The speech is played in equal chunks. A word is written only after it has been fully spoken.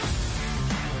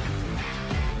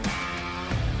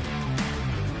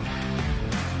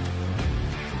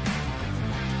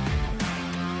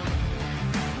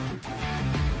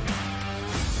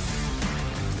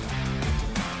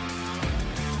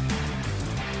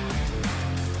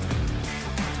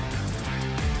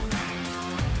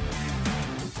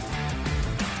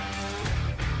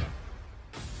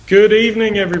Good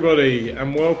evening, everybody,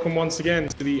 and welcome once again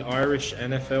to the Irish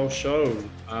NFL Show.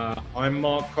 I'm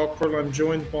Mark Cockrell. I'm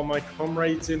joined by my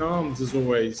comrades in arms, as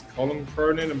always, Colin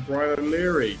Cronin and Brian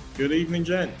O'Leary. Good evening,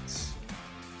 gents.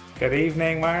 Good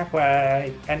evening, Mark.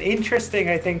 An interesting,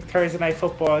 I think, Thursday night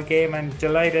football game, and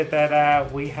delighted that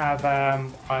we have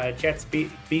Jets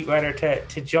beat writer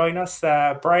to join us.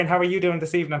 Brian, how are you doing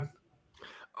this evening?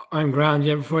 I'm grand,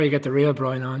 before you get the real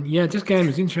Brian on. Yeah, this game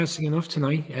was interesting enough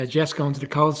tonight. Jets going to the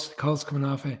Colts. Colts coming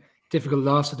off a difficult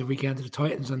loss at the weekend to the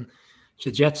Titans. And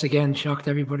the Jets, again, shocked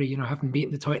everybody, having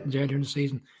beaten the Titans earlier in the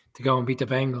season to go and beat the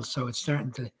Bengals. So it's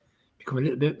starting to become a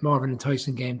little bit more of an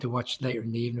enticing game to watch later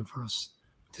in the evening for us,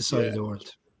 this side of the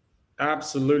world.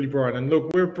 Absolutely, Brian. And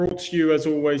look, we're brought to you, as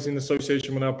always, in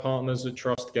association with our partners at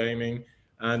Trust Gaming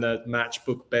and at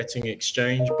Matchbook Betting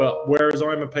Exchange. But whereas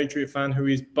I'm a Patriot fan who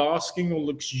is basking or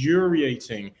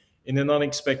luxuriating in an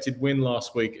unexpected win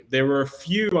last week, there were a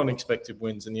few unexpected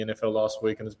wins in the NFL last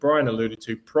week. And as Brian alluded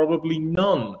to, probably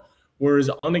none were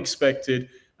as unexpected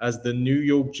as the New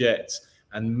York Jets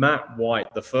and Matt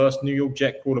White, the first New York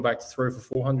Jet quarterback to throw for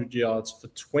 400 yards for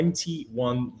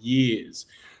 21 years.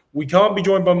 We can't be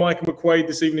joined by Michael McQuaid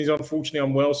this evening. He's unfortunately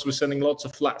unwell, so we're sending lots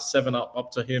of flat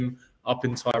 7-up to him up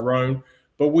in Tyrone.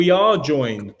 But we are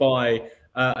joined by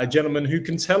a gentleman who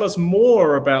can tell us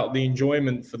more about the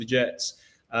enjoyment for the Jets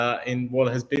in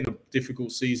what has been a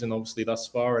difficult season, obviously, thus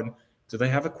far. And do they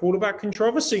have a quarterback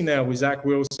controversy now with Zach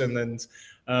Wilson and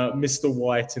Mr.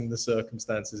 White in the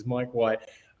circumstances, Mike White?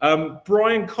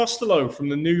 Brian Costello from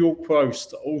the New York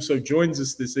Post also joins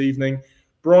us this evening.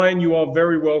 Brian, you are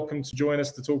very welcome to join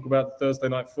us to talk about the Thursday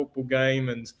night football game,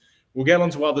 and we'll get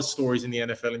on to other stories in the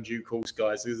NFL in due course,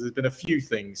 guys. There's been a few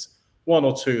things, one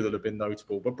or two that have been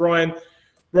notable. But Brian,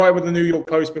 right with the New York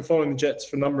Post, been following the Jets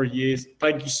for a number of years.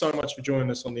 Thank you so much for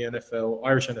joining us on the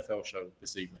Irish NFL Show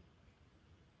this evening.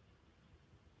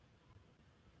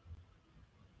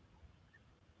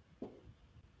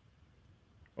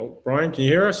 Oh, Brian, can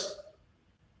you hear us?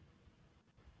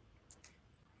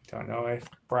 Don't know if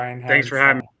Brian has... Thanks for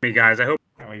having me, guys. I hope...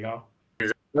 There we go.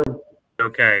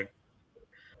 Okay.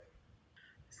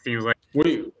 Seems like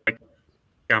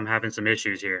I'm having some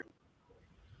issues here.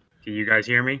 Can you guys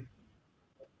hear me?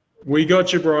 We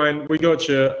got you, Brian. We got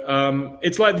you.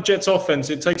 It's like the Jets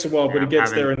offense. It takes a while, but it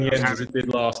gets there in the end as it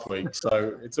did last week.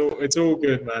 So it's all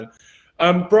good, man.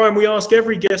 Brian, we ask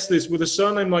every guest this. With a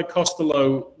surname like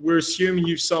Costello, we're assuming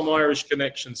you've some Irish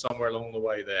connection somewhere along the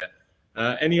way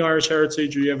there. Any Irish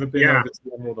heritage? Have you ever been over to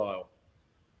the Emerald Isle?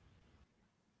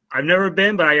 I've never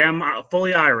been, but I am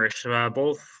fully Irish.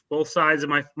 Both sides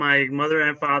of my mother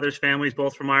and father's families,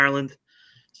 both from Ireland.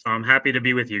 So I'm happy to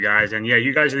be with you guys. And yeah,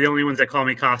 you guys are the only ones that call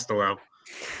me Costello.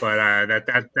 But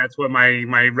that's what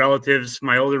my relatives,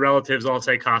 my older relatives, all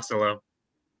say Costello.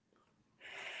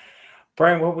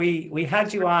 Brian, well, we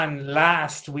had you on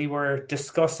last. We were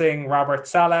discussing Robert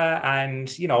Saleh, and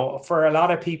for a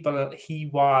lot of people, he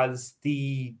was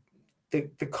the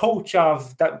coach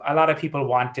of that a lot of people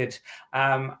wanted.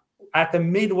 At the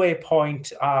midway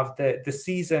point of the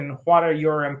season, what are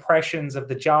your impressions of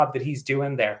the job that he's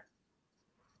doing there?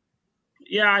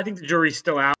 Yeah, I think the jury's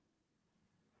still out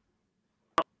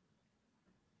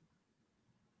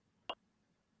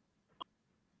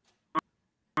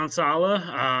on Saleh,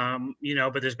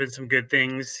 but there's been some good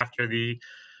things after the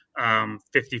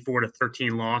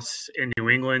 54-13 loss in New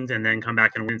England, and then come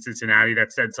back and win Cincinnati.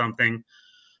 That said something.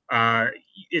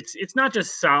 It's not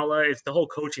just Saleh; it's the whole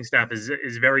coaching staff is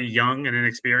very young and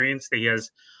inexperienced. He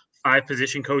has 5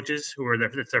 position coaches who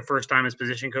it's their first time as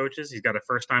position coaches. He's got a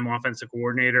first-time offensive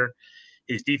coordinator.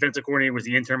 His defensive coordinator was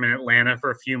the interim in Atlanta for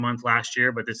a few months last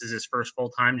year, but this is his first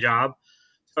full-time job.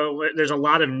 So there's a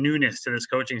lot of newness to this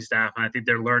coaching staff, and I think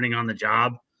they're learning on the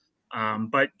job.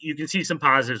 But you can see some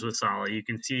positives with Saleh. You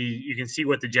can see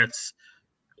what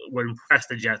impressed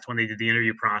the Jets when they did the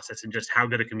interview process, and just how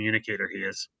good a communicator he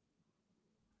is.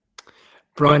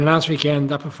 Brian, last weekend,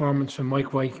 that performance from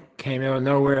Mike White came out of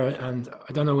nowhere, and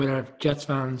I don't know whether Jets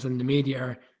fans and the media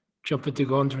are jumping the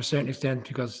gun to a certain extent,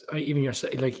 because I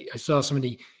saw some of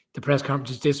the press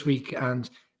conferences this week, and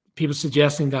people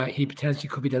suggesting that he potentially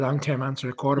could be the long-term answer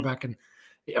at quarterback, and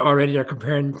already they're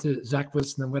comparing to Zach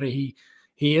Wilson and whether he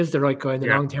is the right guy in the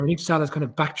long term. I think Saleh's kind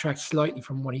of backtracked slightly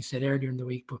from what he said earlier in the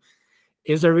week, but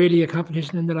is there really a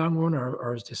competition in the long run,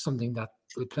 or is this something that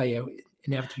will play out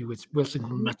inevitably with Wilson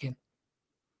coming back in?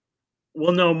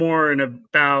 We'll know more in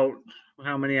about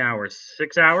how many hours?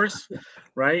 6 hours,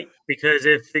 right? Because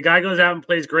if the guy goes out and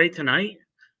plays great tonight,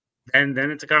 then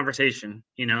it's a conversation,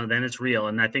 then it's real.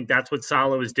 And I think that's what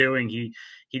Saleh was doing. He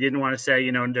didn't want to say,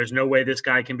 there's no way this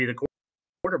guy can be the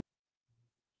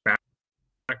quarterback,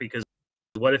 because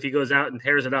What if he goes out and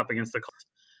tears it up against the Colts?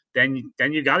 Then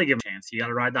you got to give him a chance. You got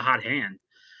to ride the hot hand.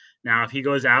 Now, if he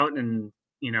goes out and,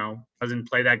 doesn't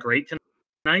play that great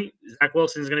tonight, Zach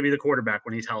Wilson is going to be the quarterback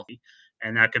when he's healthy.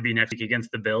 And that could be next week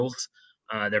against the Bills.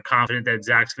 They're confident that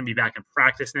Zach's going to be back in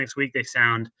practice next week. They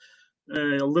sound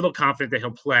a little confident that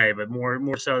he'll play, but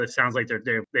more so it sounds like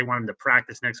they want him to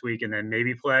practice next week and then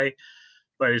maybe play.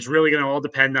 But it's really going to all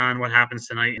depend on what happens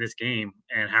tonight in this game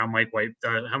and how Mike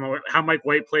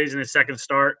White plays in his second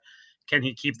start. Can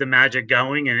he keep the magic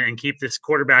going and keep this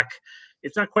quarterback?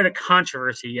 It's not quite a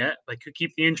controversy yet, but could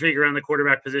keep the intrigue around the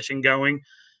quarterback position going.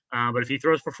 But if he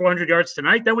throws for 400 yards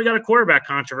tonight, then we got a quarterback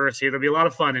controversy. It'll be a lot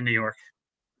of fun in New York.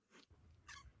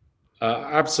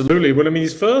 Absolutely. Well, I mean,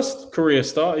 his first career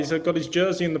start, he's got his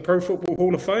jersey in the Pro Football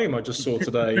Hall of Fame, I just saw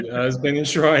today, has been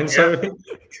enshrined. So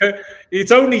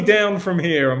it's only down from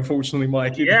here, unfortunately,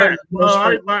 Mike. Yeah.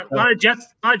 Well, a lot of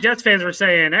Jets fans were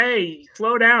saying, hey,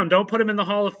 slow down. Don't put him in the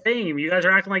Hall of Fame. You guys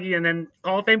are acting like and then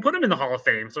Hall of Fame put him in the Hall of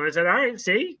Fame. So I said, all right,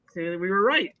 see, we were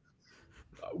right.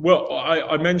 Well,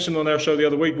 I mentioned on our show the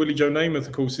other week, Willie Joe Namath,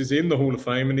 of course, is in the Hall of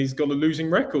Fame, and he's got a losing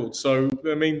record. So,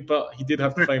 I mean, but he did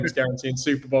have the famous guarantee in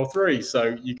Super Bowl III,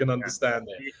 so you can understand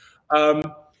it.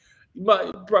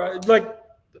 But, like,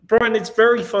 Brian, it's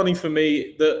very funny for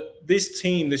me that this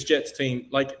Jets team,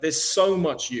 like, there's so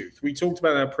much youth. We talked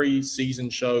about our pre-season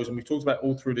shows, and we talked about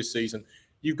all through this season.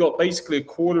 You've got basically a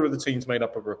quarter of the team's made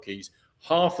up of rookies.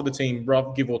 Half of the team,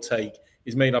 give or take,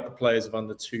 is made up of players of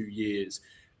under 2 years.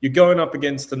 You're going up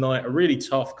against tonight a really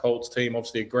tough Colts team,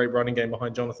 obviously a great running game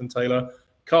behind Jonathan Taylor.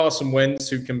 Carson Wentz,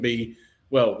 who can be,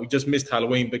 well, we just missed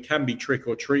Halloween, but can be trick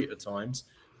or treat at times.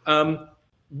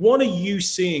 What are you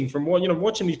seeing from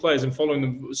watching these players and following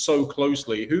them so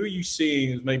closely? Who are you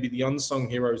seeing as maybe the unsung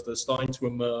heroes that are starting to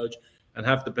emerge and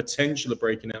have the potential of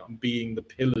breaking out and being the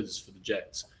pillars for the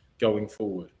Jets going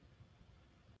forward?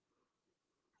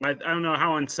 I don't know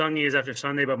how unsung he is after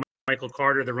Sunday, but Michael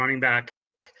Carter, the running back,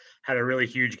 had a really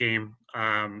huge game,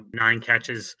 9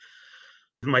 catches.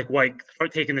 Mike White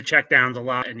taking the checkdowns a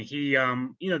lot. And he,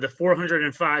 the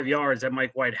 405 yards that Mike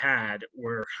White had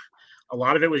a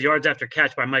lot of it was yards after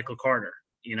catch by Michael Carter.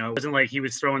 It wasn't like he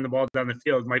was throwing the ball down the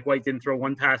field. Mike White didn't throw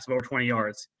one pass of over 20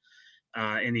 yards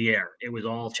in the air. It was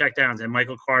all checkdowns, and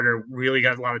Michael Carter really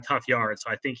got a lot of tough yards.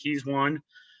 So I think he's one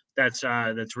that's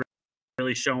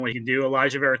really showing what he can do.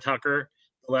 Elijah Vera Tucker,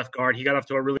 the left guard, he got off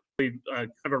to a really kind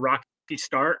of a rocky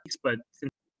start, but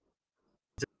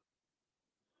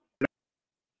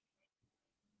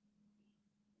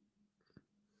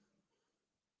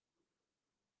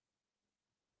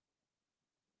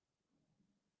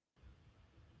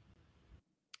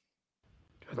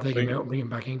I think him out, bring him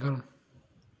back in, Colin.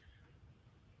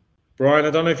 Brian, I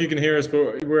don't know if you can hear us,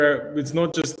 but it's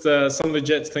not just some of the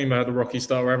Jets team had a rocky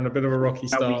start. We're having a bit of a rocky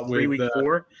start with week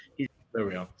 4. There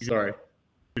we are. Sorry.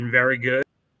 Been very good.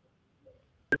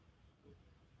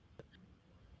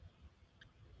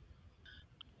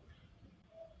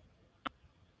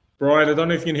 Brian, I don't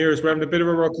know if you can hear us. We're having a bit of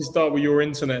a rocky start with your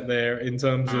internet there in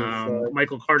terms of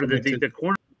Michael Carter, the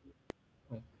corner.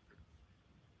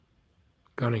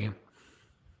 Gone again.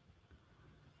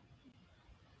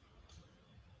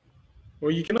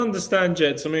 Well, you can understand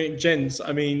gents. The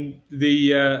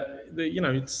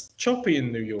it's choppy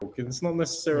in New York, and it's not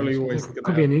necessarily always. There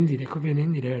could be an Indy. There could be an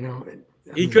Indy there now.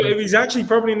 He's actually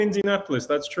probably in Indianapolis.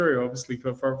 That's true, obviously,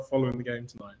 for following the game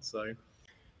tonight. So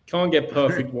can't get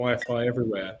perfect Wi-Fi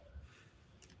everywhere.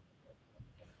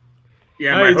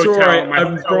 Yeah, it's all right.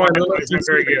 Brian,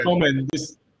 the comment.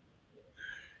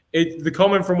 The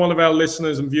comment from one of our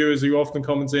listeners and viewers who often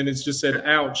comments in, it's just said,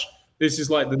 "Ouch." This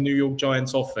is like the New York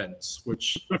Giants offense,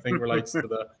 which I think relates to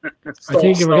the.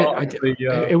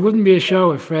 It wouldn't be a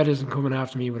show if Fred isn't coming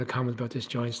after me with a comment about this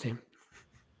Giants team.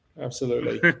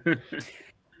 Absolutely.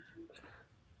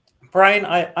 Brian,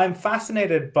 I'm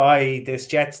fascinated by this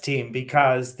Jets team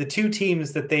because the two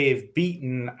teams that they've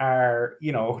beaten are,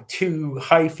 two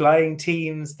high-flying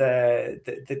teams, the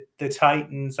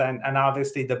Titans and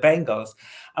obviously the Bengals.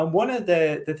 And one of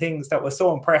the things that was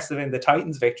so impressive in the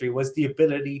Titans victory was the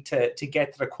ability to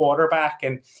get to the quarterback.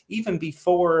 And even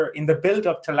before, in the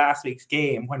build-up to last week's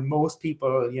game, when most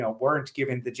people, weren't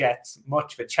giving the Jets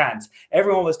much of a chance,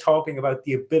 everyone was talking about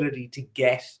the ability to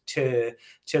get to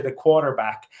the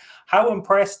quarterback. How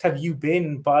impressed have you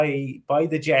been by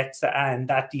the Jets and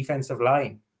that defensive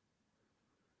line?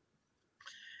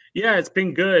 Yeah, it's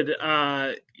been good.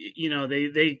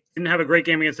 They didn't have a great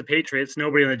game against the Patriots.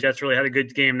 Nobody on the Jets really had a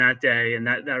good game that day, and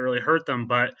that really hurt them.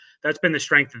 But that's been the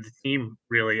strength of the team,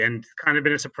 really, and kind of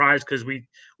been a surprise because we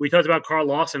talked about Carl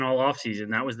Lawson all offseason.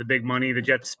 That was the big money the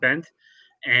Jets spent,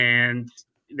 and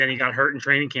then he got hurt in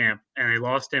training camp, and they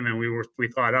lost him. And we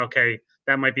thought, okay,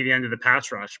 that might be the end of the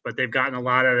pass rush. But they've gotten a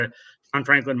lot of John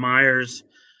Franklin Myers,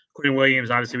 Quinn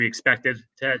Williams. Obviously, we expected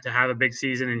to have a big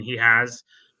season, and he has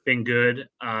been good.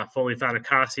 Foley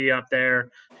Fatukasi up there.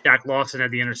 Jack Lawson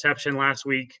had the interception last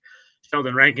week.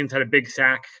 Sheldon Rankins had a big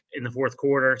sack in the fourth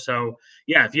quarter. So,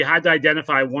 yeah, if you had to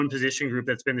identify one position group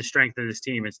that's been the strength of this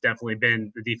team, it's definitely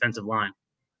been the defensive line.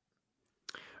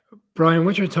 Brian,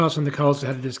 what's your thoughts on the Colts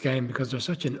ahead of this game? Because they're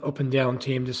such an up and down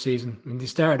team this season. I mean, they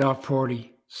started off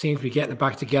poorly, seemed to be getting it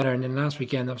back together. And then last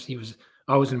weekend, obviously, it was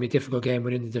always going to be a difficult game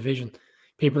within the division.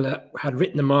 People that had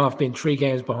written them off being 3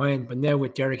 games behind. But now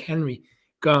with Derrick Henry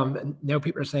gone, and now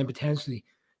people are saying potentially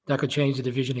that could change the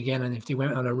division again. And if they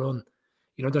went on a run,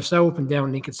 you know, they're so up and down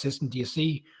and inconsistent. Do you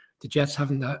see the Jets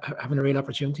having a real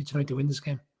opportunity tonight to win this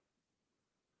game?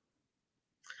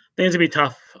 I think it's going to be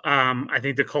tough. I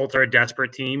think the Colts are a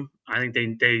desperate team. I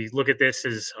think they look at this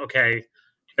as, okay,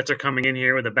 Jets are coming in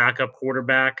here with a backup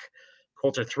quarterback.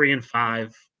 Colts are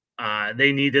 3-5.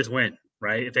 They need this win,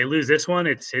 right? If they lose this one,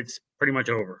 it's pretty much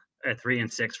over at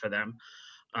 3-6 for them,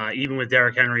 even with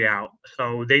Derrick Henry out.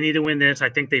 So they need to win this. I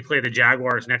think they play the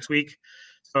Jaguars next week.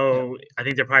 So I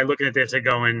think they're probably looking at this and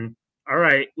going, all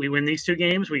right, we win these 2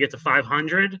 games, we get to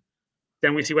 500,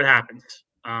 then we see what happens,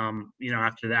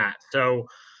 after that. So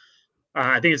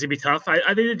I think it's going to be tough. I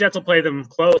think the Jets will play them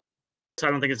close. I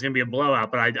don't think it's going to be a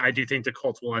blowout, but I do think the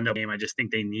Colts will end up game. I just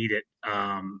think they need it.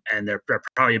 And they're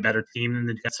probably a better team than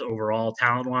the Jets overall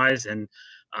talent-wise. And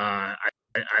I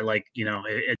like,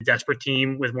 a desperate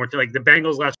team with more – like the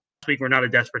Bengals last week were not a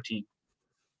desperate team,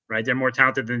 right? They're more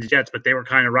talented than the Jets, but they were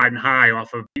kind of riding high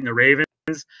off of beating the Ravens,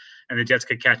 and the Jets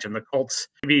could catch them. The Colts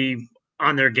be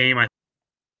on their game, I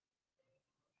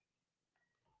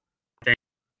think,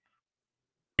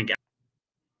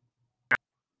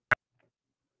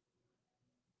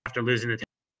 after losing to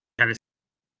Tennessee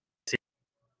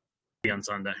on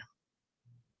Sunday.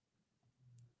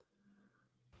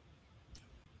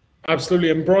 Absolutely.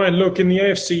 And Brian, look, in the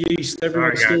AFC East,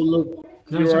 everyone's still looking.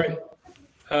 You're right.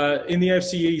 In the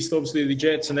AFC East, obviously the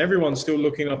Jets and everyone's still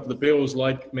looking up the Bills,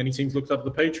 like many teams looked up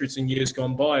the Patriots in years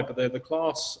gone by, but they're the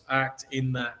class act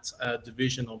in that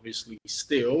division, obviously,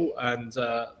 still, and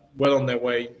well on their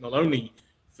way, not only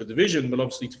for division, but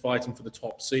obviously to fighting for the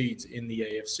top seeds in the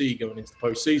AFC going into the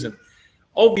postseason.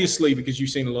 Obviously, because you've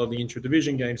seen a lot of the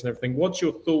intra-division games and everything, what's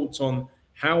your thoughts on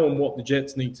how and what the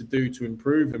Jets need to do to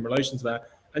improve in relation to that?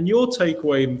 And your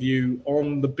takeaway and view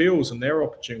on the Bills and their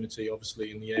opportunity,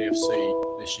 obviously, in the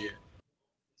AFC this year.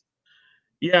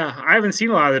 Yeah, I haven't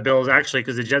seen a lot of the Bills, actually,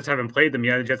 because the Jets haven't played them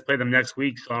yet. The Jets play them next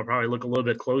week, so I'll probably look a little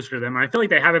bit closer to them. I feel like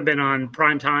they haven't been on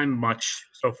prime time much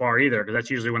so far either, because that's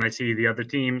usually when I see the other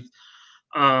teams.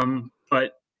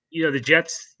 But, the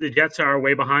Jets are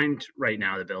way behind right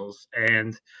now, the Bills,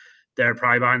 and they're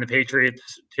probably behind the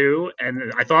Patriots too.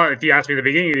 And I thought if you asked me at the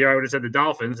beginning of the year, I would have said the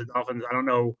Dolphins. The Dolphins, I don't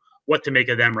know what to make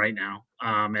of them right now,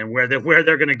 and where they're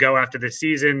going to go after this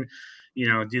season.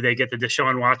 Do they get the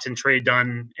Deshaun Watson trade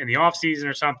done in the offseason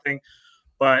or something?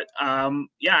 But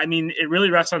it really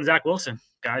rests on Zach Wilson,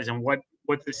 guys, and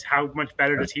how much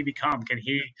better does he become? Can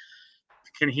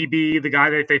he be the guy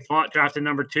that they thought drafted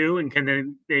number 2, and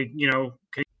can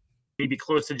he be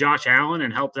close to Josh Allen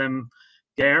and help them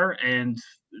there? And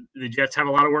the Jets have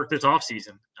a lot of work this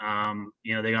offseason.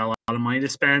 They got a lot of money to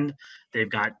spend. They've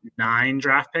got 9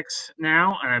 draft picks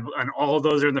now, and all of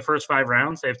those are in the first 5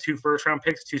 rounds. They have 2 first-round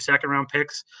picks, 2 second-round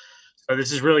picks. So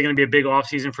this is really going to be a big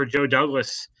offseason for Joe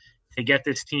Douglas to get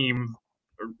this team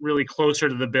really closer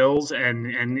to the Bills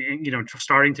and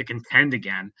starting to contend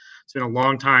again. It's been a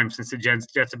long time since the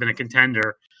Jets have been a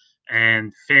contender,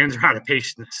 and fans are out of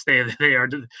patience.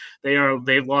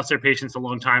 They've lost their patience a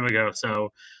long time ago.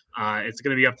 So it's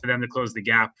going to be up to them to close the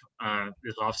gap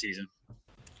this offseason.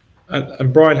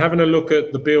 And Brian, having a look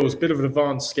at the Bills, bit of an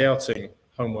advanced scouting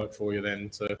homework for you then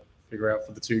to figure out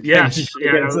for the 2 games. Yes,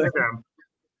 yeah,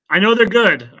 I know they're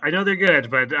good.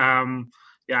 But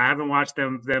I haven't watched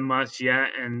them much yet,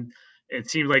 and it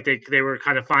seemed like they were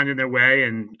kind of finding their way.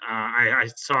 And I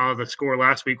saw the score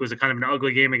last week was a kind of an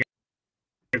ugly game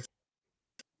against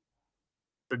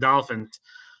the Dolphins.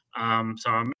 So I'm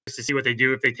curious to see what they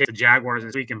do if they take the Jaguars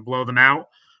this week and blow them out,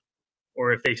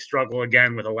 or if they struggle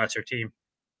again with a lesser team.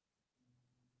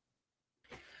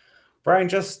 Brian,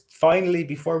 just finally,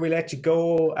 before we let you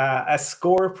go, a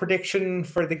score prediction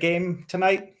for the game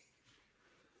tonight?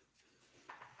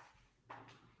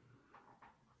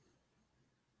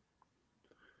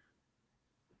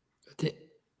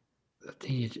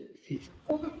 He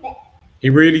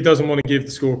really doesn't want to give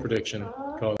the score prediction,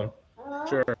 Colin.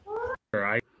 Sure.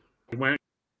 I went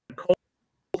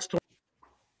Colts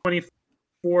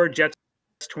 24, Jets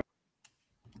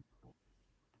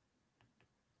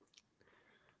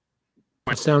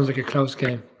It sounds like a close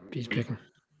game. He's picking.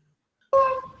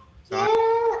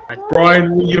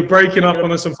 Brian, you're breaking up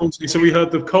on us, unfortunately. So we heard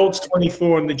the Colts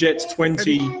 24 and the Jets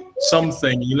 20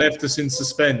 something. You left us in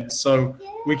suspense. So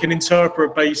we can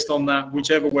interpret based on that,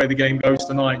 whichever way the game goes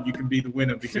tonight, you can be the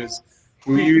winner because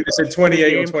you either said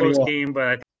 28 or 21. Close game, but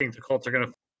I think the Colts are going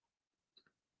to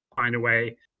find a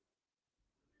way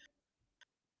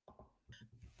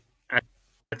at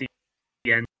the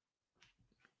end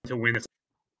to win this.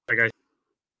 Like I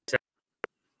said.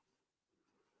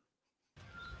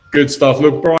 Good stuff.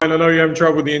 Look, Brian, I know you're having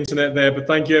trouble with the internet there, but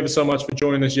thank you ever so much for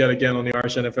joining us yet again on the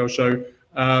Irish NFL Show.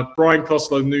 Brian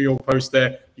Costello, New York Post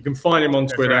there. You can find him on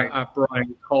Twitter at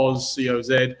Brian Cos,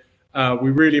 C-O-Z.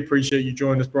 We really appreciate you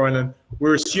joining us, Brian. And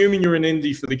we're assuming you're in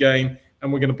Indy for the game,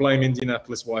 and we're going to blame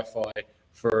Indianapolis Wi-Fi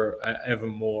for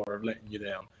evermore letting you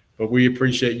down. But we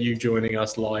appreciate you joining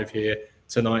us live here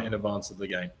tonight in advance of the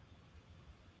game.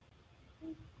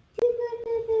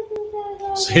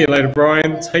 See you later,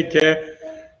 Brian. Take care.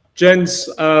 Gents,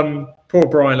 poor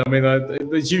Brian. I mean,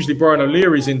 it's usually Brian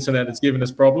O'Leary's internet that's giving us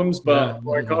problems, but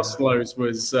Brian Costello's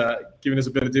was giving us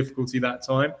a bit of difficulty that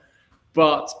time.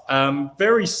 But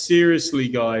very seriously,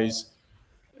 guys,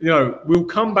 we'll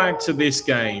come back to this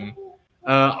game.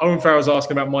 Owen Farrell's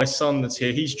asking about my son that's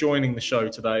here. He's joining the show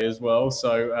today as well,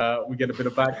 so we get a bit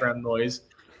of background noise.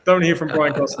 Don't hear from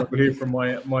Brian Costello, but hear from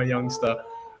my youngster.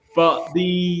 But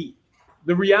the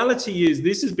reality is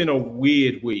this has been a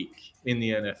weird week in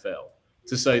the NFL,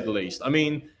 to say the least. I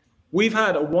mean, we've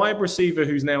had a wide receiver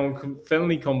who's now a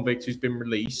felony convict who's been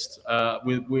released.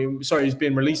 He's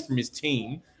been released from his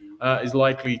team, is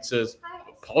likely to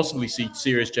possibly see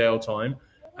serious jail time.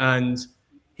 And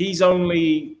he's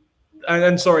only, and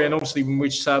obviously, in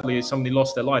which sadly somebody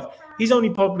lost their life. He's only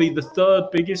probably the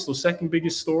third biggest or second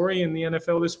biggest story in the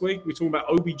NFL this week. We're talking about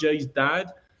OBJ's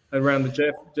dad around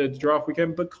the draft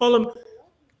weekend. But Colin,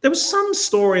 there was some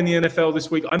story in the NFL this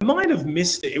week. I might have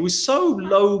missed it. It was so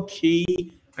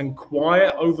low-key and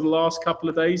quiet over the last couple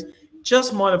of days.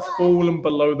 Just might have fallen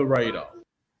below the radar.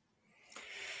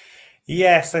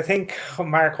 Yes, I think,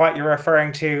 Mark, what you're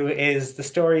referring to is the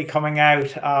story coming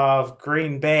out of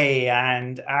Green Bay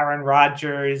and Aaron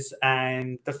Rodgers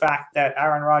and the fact that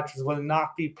Aaron Rodgers will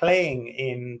not be playing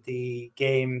in the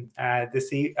game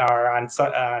on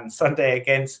Sunday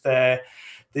against the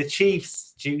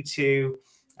Chiefs due to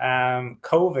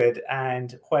COVID,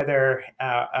 and whether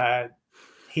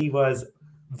he was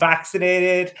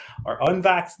vaccinated or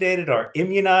unvaccinated or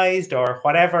immunized or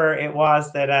whatever it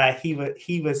was that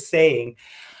he was saying.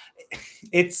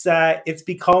 It's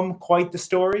become quite the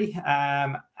story,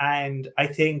 and I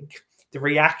think the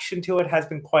reaction to it has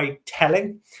been quite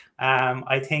telling.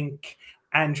 I think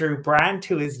Andrew Brandt,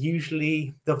 who is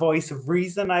usually the voice of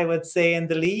reason, I would say, in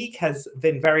the league, has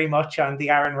been very much on the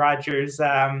Aaron Rodgers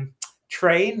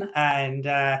train, and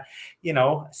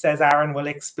says Aaron will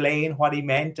explain what he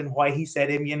meant and why he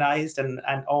said immunized and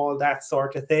all that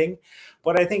sort of thing.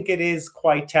 But I think it is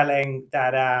quite telling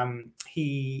that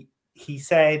he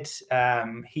said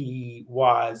he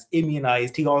was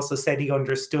immunized. He also said he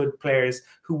understood players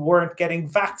who weren't getting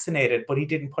vaccinated, but he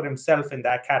didn't put himself in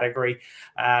that category.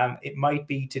 It might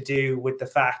be to do with the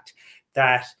fact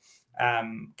that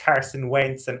Carson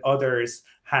Wentz and others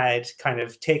had kind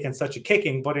of taken such a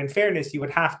kicking. But in fairness, you would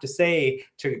have to say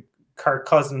to Kirk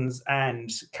Cousins and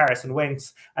Carson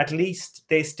Wentz, at least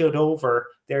they stood over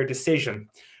their decision.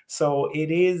 So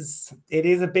it is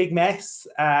a big mess.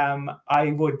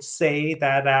 I would say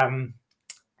that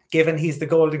given he's the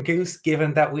golden goose,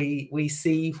 given that we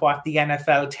see what the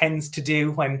NFL tends to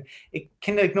do when it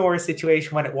can ignore a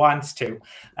situation when it wants to,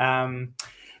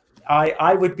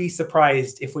 I would be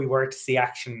surprised if we were to see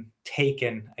action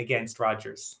taken against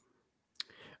Rodgers.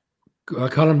 To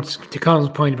Colin's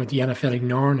point about the NFL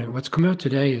ignoring it, what's come out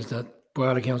today is that, by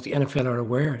all accounts, the NFL are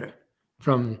aware of it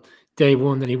from day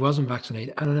one that he wasn't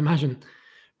vaccinated. And I imagine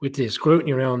with the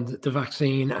scrutiny around the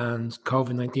vaccine and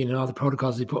COVID-19 and all the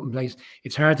protocols they put in place,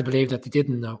 it's hard to believe that they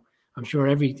didn't know. I'm sure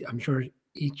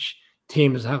each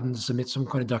team is having to submit some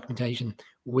kind of documentation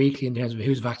weekly in terms of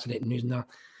who's vaccinated and who's not.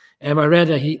 I read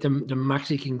that the max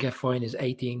he can get fined is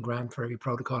 18 grand for every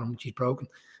protocol in which he's broken.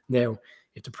 Now,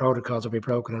 if the protocols will be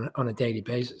broken on a daily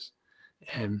basis,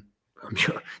 I'm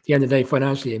sure at the end of the day,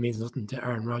 financially, it means nothing to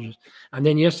Aaron Rodgers. And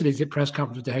then yesterday's press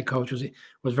conference with the head coach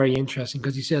was very interesting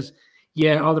because he says,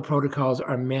 yeah, all the protocols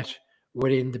are met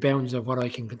within the bounds of what I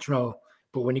can control.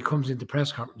 But when he comes into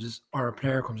press conferences, or a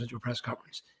player comes into a press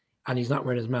conference and he's not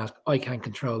wearing his mask, I can't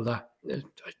control that. I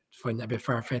find that a bit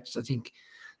far-fetched. I think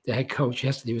the head coach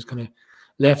yesterday was kind of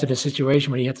left in a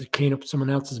situation where he had to clean up someone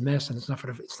else's mess, and it's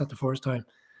not the first time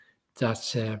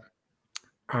that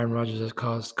Aaron Rodgers has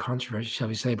caused controversy, shall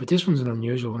we say. But this one's an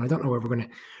unusual one. I don't know where we're going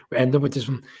to end up with this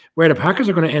one. Where the Packers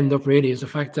are going to end up really is the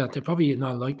fact that they're probably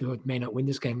not likelihood may not win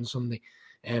this game on Sunday.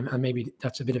 And maybe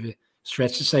that's a bit of a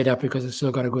stretch to say that because they've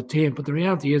still got a good team. But the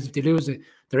reality is if they lose it,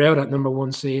 they're out at number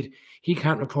 1 seed. He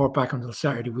can't report back until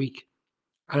Saturday week.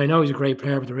 And I know he's a great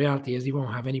player, but the reality is he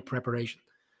won't have any preparation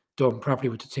done properly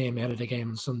with the team ahead of the game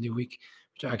on Sunday week.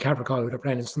 Which I can't recall who they're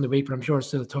playing on Sunday week, but I'm sure it's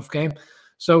still a tough game.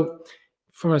 So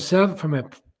from a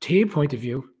team point of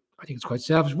view, I think it's quite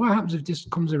selfish. What happens if this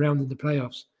comes around in the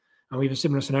playoffs? And we have a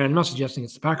similar scenario. I'm not suggesting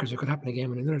it's the Packers. It could happen again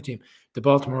with another team. The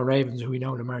Baltimore Ravens, who we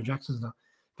know Lamar Jackson's not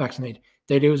vaccinated.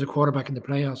 They lose a quarterback in the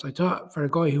playoffs. I thought for a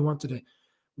guy who wanted to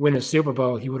win a Super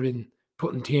Bowl, he would have been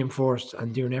putting team first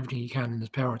and doing everything he can in his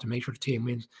power to make sure the team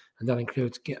wins. And that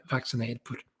includes get vaccinated.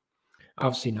 But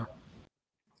obviously not.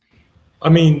 I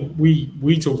mean,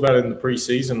 we talked about it in the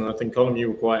preseason, and I think, Colin, you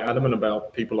were quite adamant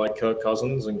about people like Kirk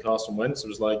Cousins and Carson Wentz. It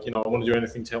was like, I want to do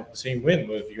anything to help the team win.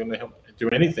 Well, if you're going to help do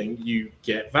anything, you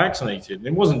get vaccinated. And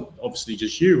it wasn't obviously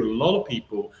just you. A lot of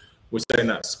people were saying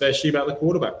that, especially about the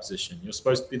quarterback position. You're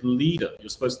supposed to be the leader. You're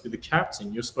supposed to be the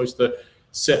captain. You're supposed to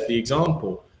set the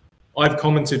example. I've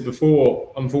commented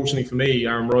before, unfortunately for me,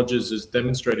 Aaron Rodgers has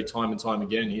demonstrated time and time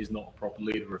again he is not a proper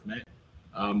leader of men.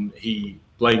 He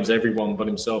blames everyone but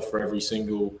himself for every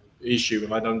single issue,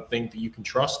 and I don't think that you can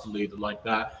trust a leader like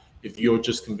that if you're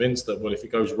just convinced that, well, if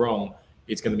it goes wrong,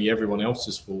 it's going to be everyone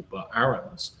else's fault but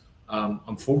Aaron's.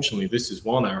 Unfortunately, this is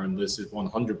one, Aaron. This is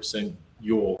 100%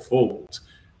 your fault,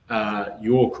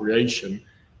 your creation,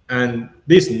 and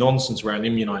this nonsense around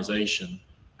immunization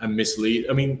and mislead.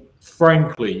 I mean,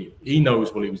 frankly, he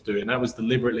knows what he was doing. That was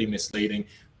deliberately misleading.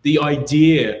 The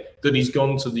idea that he's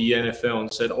gone to the NFL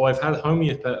and said, I've had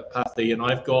homeopathy and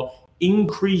I've got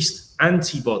increased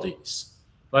antibodies,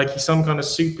 like he's some kind of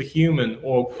superhuman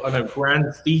or, Grand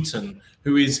Thetan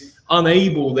who is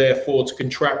unable, therefore, to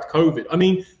contract COVID. I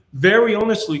mean, very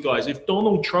honestly, guys, if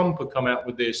Donald Trump had come out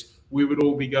with this, we would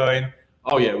all be going,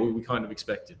 oh, yeah, we kind of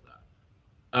expected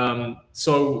that.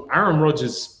 So Aaron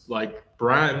Rodgers'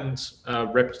 brand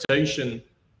reputation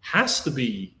has to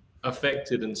be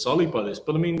affected and sullied by this.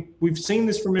 But I mean, we've seen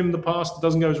this from him in the past. It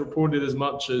doesn't go as reported as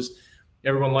much as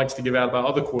everyone likes to give out about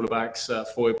other quarterbacks'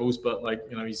 foibles. But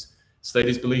he's stated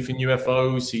his belief in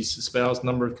UFOs. He's espoused a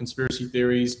number of conspiracy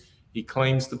theories. He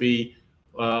claims to be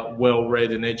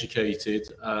well-read and educated.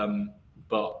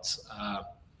 But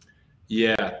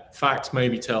facts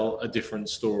maybe tell a different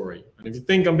story. And if you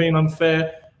think I'm being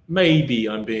unfair, maybe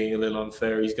I'm being a little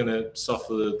unfair. He's going to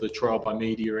suffer the trial by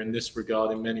media in this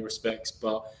regard in many respects.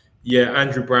 But yeah,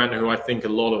 Andrew Brandt, who I think a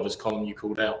lot of us, Colin, you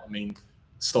called out, I mean,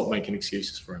 stop making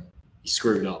excuses for him. He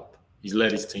screwed up. He's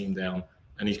let his team down,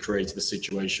 and he's created a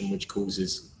situation which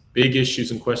causes big issues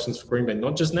and questions for Green Bay,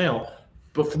 not just now,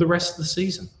 but for the rest of the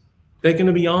season. They're going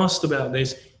to be asked about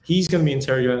this. He's going to be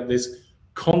interrogated about this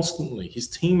constantly. His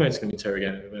teammates are going to be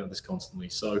interrogated about this constantly.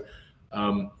 So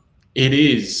it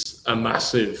is a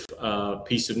massive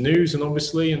piece of news, and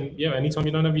obviously, anytime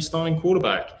you don't have your starting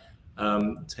quarterback,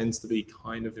 tends to be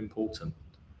kind of important.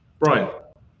 Brian?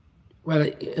 Well,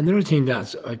 another thing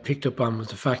that I picked up on was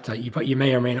the fact that you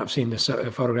may or may not have seen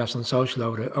the photographs on social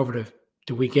over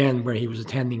the weekend where he was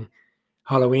attending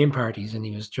Halloween parties and he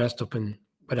was dressed up in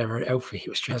whatever outfit he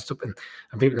was dressed up in,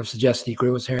 and people have suggested he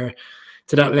grew his hair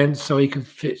to that length so he could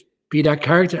be that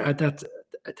character at that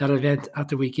event at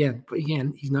the weekend. But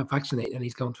again, he's not vaccinated and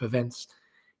he's going to events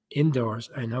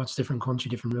indoors. I know it's different country,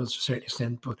 different rules to a certain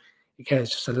extent, but again,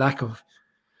 it's just a lack of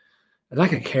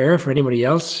care for anybody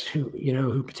else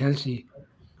who potentially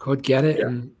could get it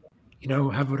and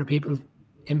have other people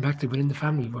impacted within the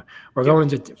family. We're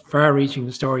going into far-reaching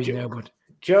stories now, but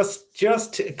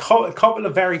just a couple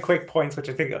of very quick points, which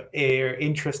I think are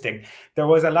interesting. There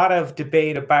was a lot of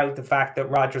debate about the fact that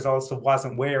Rodgers also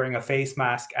wasn't wearing a face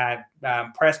mask at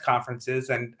press conferences,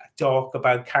 and talk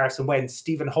about Carson Wentz.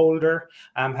 Stephen Holder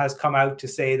has come out to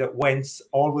say that Wentz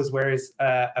always wears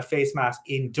a face mask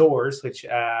indoors, which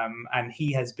and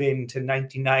he has been to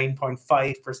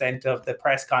 99.5% of the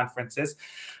press conferences.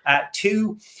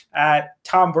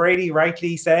 Tom Brady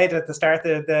rightly said at the start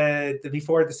of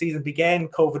before the season began,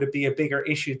 COVID would be a bigger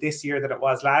issue this year than it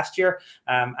was last year,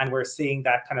 and we're seeing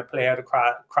that kind of play out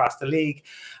across the league.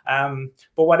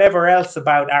 But whatever else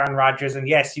about Aaron Rodgers, and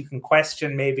yes, you can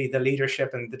question maybe the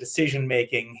leadership and the decision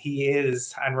making, he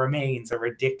is and remains a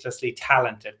ridiculously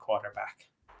talented quarterback.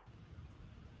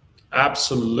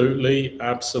 Absolutely, and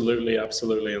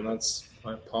that's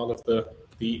part of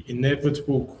the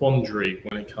inevitable quandary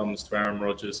when it comes to Aaron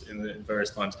Rodgers in various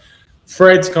times.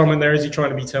 Fred's comment there, is he trying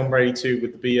to be Tom Brady too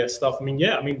with the BS stuff?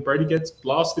 Brady gets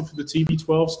blasted for the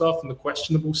TB12 stuff and the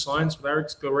questionable science with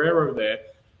Alex Guerrero there.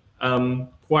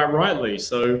 quite rightly.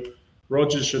 So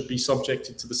Rodgers should be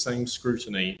subjected to the same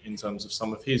scrutiny in terms of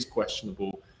some of his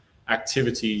questionable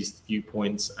activities,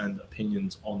 viewpoints, and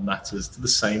opinions on matters to the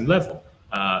same level.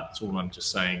 That's all I'm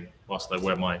just saying whilst I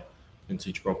wear my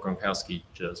vintage Rob Gronkowski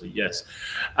jersey. Yes.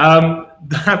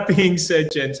 That being said,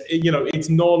 gents, it's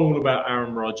not all about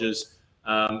Aaron Rodgers,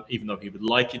 even though he would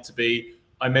like it to be.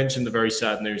 I mentioned the very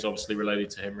sad news, obviously related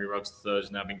to Henry Ruggs III, who's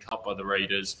now been cut by the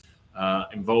Raiders,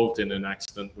 involved in an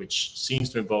accident which seems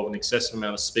to involve an excessive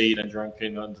amount of speed and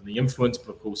drinking under the influence.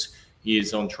 But of course, he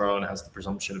is on trial and has the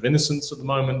presumption of innocence at the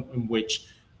moment, in which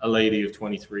a lady of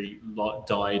 23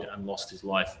 died and lost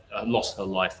her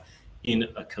life in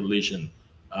a collision.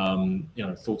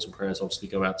 Thoughts and prayers obviously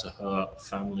go out to her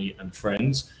family and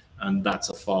friends, and that's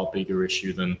a far bigger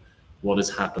issue than what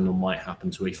has happened or might happen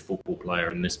to a football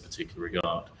player in this particular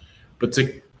regard. But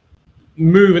to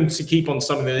move and to keep on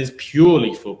something that is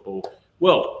purely football,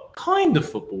 well, kind of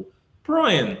football.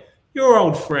 Brian, your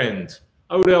old friend,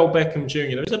 Odell Beckham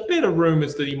Jr., there's a bit of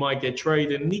rumours that he might get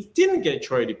traded, and he didn't get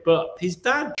traded, but his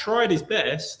dad tried his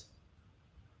best.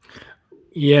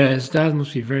 Yeah, his dad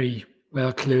must be very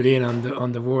well clued in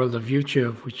on the world of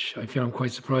YouTube, which I found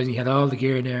quite surprising. He had all the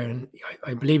gear there, and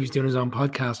I believe he's doing his own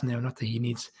podcast now. Not that he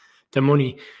needs the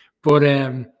money, but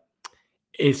I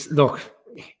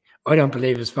don't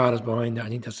believe his father's behind that. I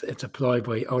think it's a ploy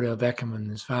by Odell Beckham, and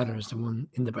his father is the one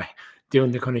in the back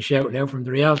doing the kind of shouting out from.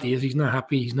 The reality is he's not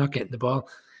happy. He's not getting the ball.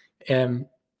 The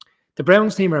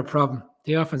Browns team are a problem.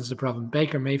 The offense is a problem.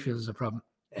 Baker Mayfield is a problem.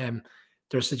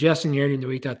 They're suggesting early in the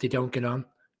week that they don't get on,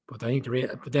 but I think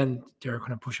but then they're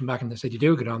kind of pushing back and they say they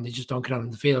do get on. They just don't get on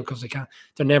in the field because they can't.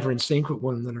 They're never in sync with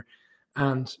one another.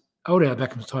 And Odell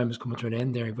Beckham's time is coming to an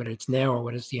end there, whether it's now or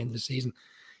whether it's the end of the season.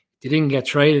 They didn't get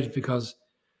traded because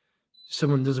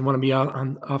someone doesn't want to be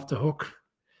off the hook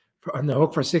on the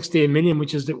hook for $16 million,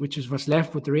 which is what's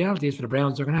left. But the reality is for the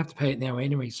Browns, they're going to have to pay it now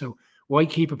anyway. So why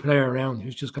keep a player around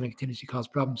who's just going to continuously cause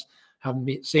problems?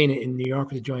 Haven't seen it in New York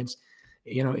with the Giants.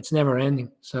 It's never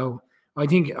ending. So I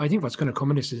think what's going to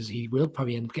come of this is he will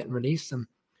probably end up getting released, and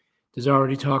there's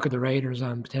already talk of the Raiders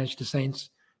and potentially the Saints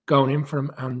going in for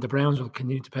him, and the Browns will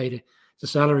continue to pay the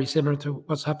salary similar to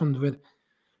what's happened with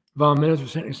Von Miller to a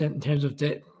certain extent in terms of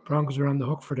the Broncos are on the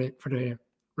hook for the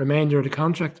remainder of the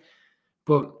contract.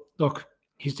 But look,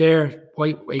 he's there. Why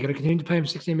are you going to continue to pay him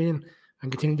 $16 million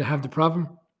and continue to have the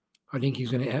problem? I think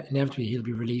he's going to inevitably he'll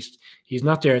be released. He's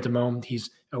not there at the moment. He's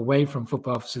away from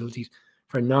football facilities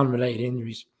for non-related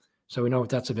injuries. So we know what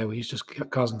that's about. He's just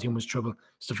causing too much trouble.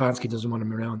 Stefanski doesn't want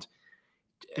him around.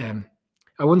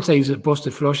 I wouldn't say he's a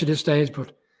busted flush at this stage,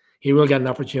 but he will get an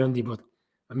opportunity. But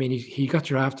I mean, he got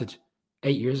drafted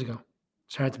 8 years ago.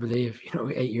 It's hard to believe,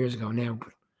 8 years ago now. But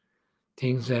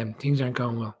things aren't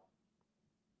going well.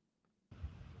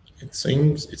 It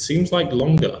seems like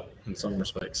longer in some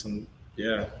respects, and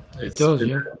yeah, it does.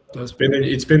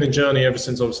 It's been a journey ever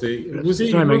since. Obviously,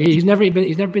 he's never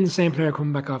been the same player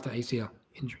coming back off the ACL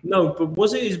injury. No, but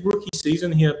was it his rookie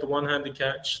season? He had the one-handed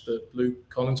catch that blew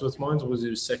Collinsworth's mind, or was it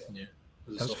his second year?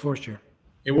 That was first year.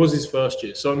 It was his first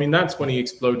year. So I mean, that's when he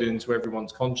exploded into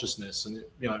everyone's consciousness, and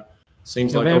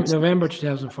seems like November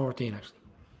 2014 actually.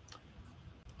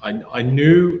 I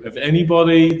knew of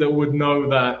anybody that would know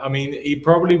that. I mean, he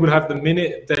probably would have the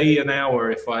minute, day, and hour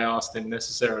if I asked him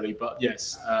necessarily. But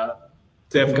yes,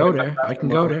 definitely. I can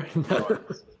go there.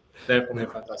 Definitely a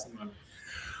fantastic moment.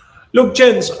 Look,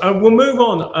 gents, we'll move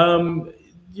on.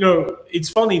 It's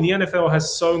funny. The NFL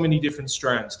has so many different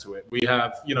strands to it. We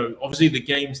have, obviously the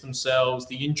games themselves,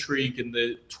 the intrigue, and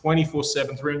the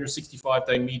 24/7,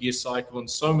 365-day media cycle, and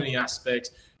so many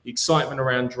aspects. The excitement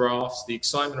around drafts, the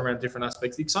excitement around different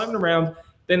aspects, the excitement around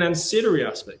then ancillary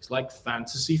aspects like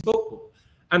fantasy football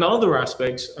and other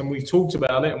aspects. And we've talked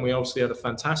about it, and we obviously had a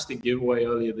fantastic giveaway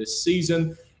earlier this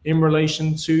season in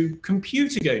relation to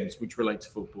computer games which relate to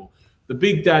football. The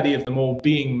big daddy of them all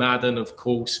being Madden, of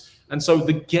course. And so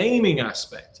the gaming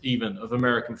aspect, even of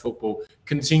American football,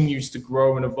 continues to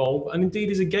grow and evolve, and indeed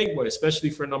is a gateway,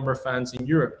 especially for a number of fans in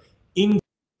Europe.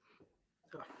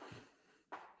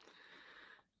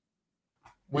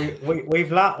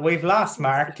 We've lost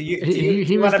Mark. He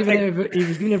was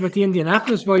giving about the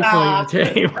Indianapolis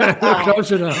Wi-Fi.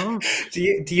 Closer to home.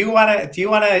 Do you want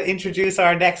to introduce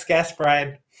our next guest,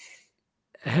 Brian?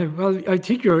 Well, I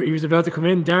think he was about to come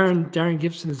in. Darren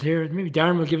Gibson is here. Maybe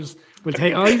Darren will give us. He's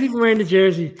even wearing the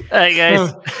jersey. Hey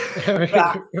guys,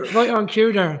 right on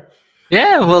cue, Darren.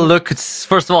 Yeah, well, look, it's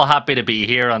first of all happy to be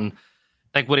here, and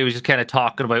I think what he was just kind of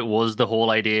talking about was the whole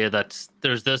idea that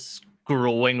there's this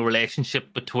growing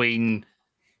relationship between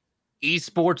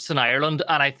esports in Ireland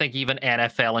and I think even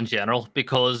NFL in general,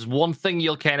 because one thing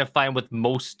you'll kind of find with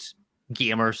most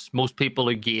gamers, most people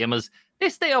who game, is they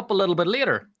stay up a little bit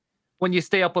later. When you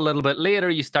stay up a little bit later,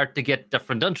 you start to get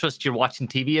different interests. You're watching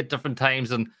TV at different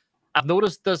times. And I've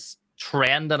noticed this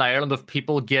trend in Ireland of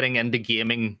people getting into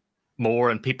gaming more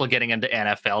and people getting into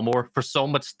NFL more. For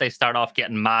some, they start off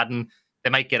getting Madden. They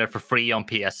might get it for free on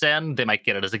PSN. They might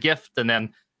get it as a gift. And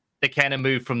then they kind of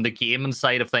move from the gaming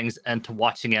side of things into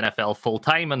watching NFL full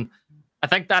time. And I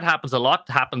think that happens a lot.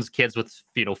 It happens kids with,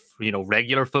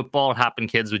 regular football. It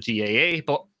happens kids with GAA.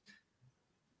 But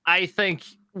I think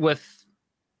with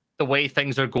the way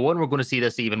things are going, we're going to see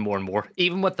this even more and more.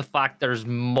 Even with the fact there's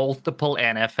multiple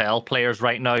NFL players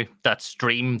right now that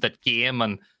stream, that game,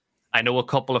 and I know a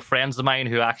couple of friends of mine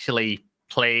who actually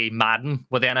play Madden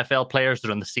with NFL players.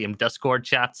 They're in the same Discord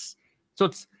chats, so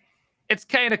it's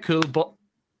kind of cool. But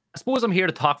I suppose I'm here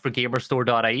to talk for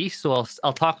Gamerstore.ie, so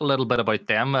I'll talk a little bit about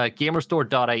them.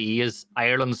 Gamerstore.ie is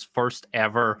Ireland's first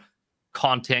ever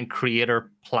content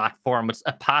creator platform. It's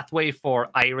a pathway for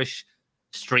Irish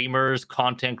streamers,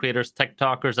 content creators,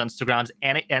 TikTokers,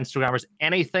 Instagrammers,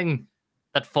 anything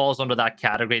that falls under that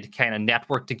category to kind of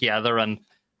network together and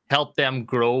help them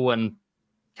grow and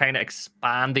kind of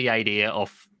expand the idea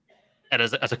of it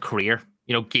as a career.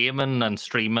 Gaming and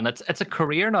streaming, it's a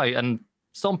career now, and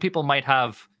some people might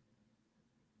have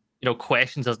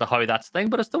questions as to how that's the thing,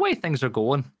 but it's the way things are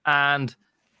going. And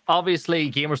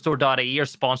obviously, Gamerstore.ie are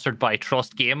sponsored by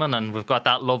Trust Gaming, and we've got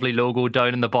that lovely logo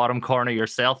down in the bottom corner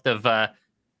yourself. They've done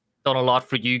a lot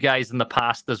for you guys in the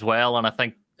past as well, and I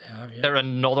think they're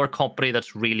another company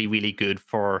that's really, really good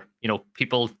for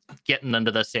people getting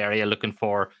into this area, looking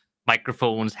for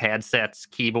microphones, headsets,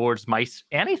 keyboards, mice,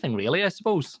 anything really, I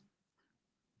suppose.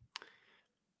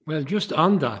 Well, just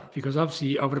on that, because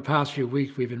obviously over the past few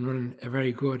weeks we've been running a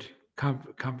very good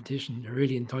competition, a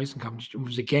really enticing competition. It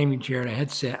was a gaming chair, a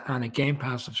headset, and a Game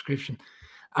Pass subscription.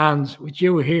 And with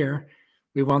you here,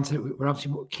 we're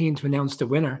obviously keen to announce the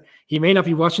winner. He may not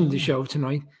be watching the show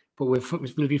tonight, but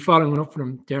we'll be following up with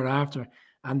him thereafter.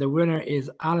 And the winner is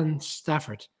Alan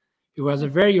Stafford, who has a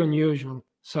very unusual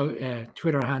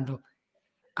Twitter handle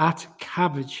at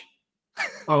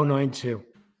cabbage092.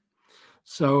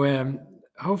 So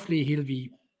hopefully he'll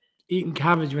be eating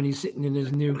cabbage when he's sitting in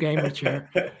his new gamer chair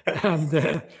and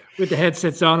with the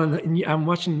headsets on and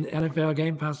watching NFL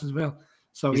Game Pass as well.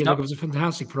 So it was a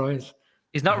fantastic prize.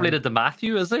 He's not related to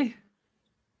Matthew, is he?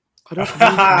 I don't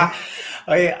know.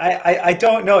 I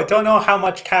don't know. I don't know how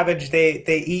much cabbage they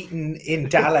eat in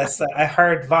Dallas. I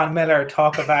heard Von Miller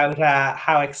talk about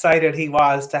how excited he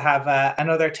was to have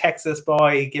another Texas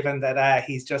boy, given that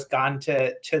he's just gone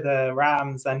to the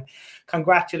Rams. And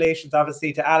congratulations,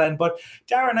 obviously, to Alan. But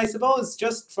Darren, I suppose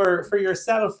just for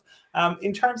yourself,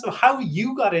 in terms of how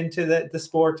you got into the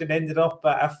sport and ended up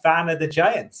a fan of the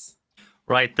Giants.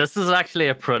 Right. This is actually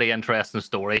a pretty interesting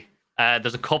story.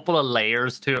 There's a couple of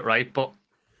layers to it, right? But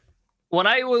when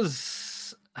I'd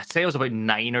say I was about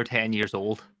 9 or 10 years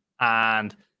old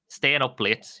and staying up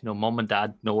late, mum and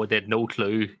dad, they had no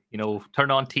clue,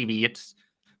 turn on TV, it's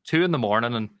 2 a.m.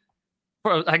 and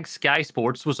I think Sky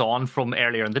Sports was on from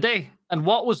earlier in the day. And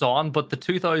what was on but the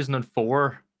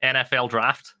 2004 NFL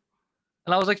draft?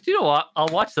 And I was like, you know what? I'll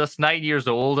watch this, 9 years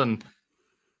old, and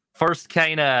first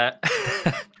thing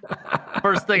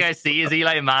I see is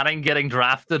Eli Manning getting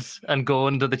drafted and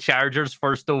going to the Chargers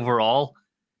first overall,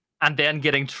 and then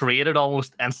getting traded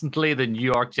almost instantly to the New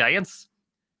York Giants.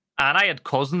 And I had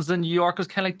cousins in New York. I was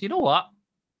kind of like, do you know what?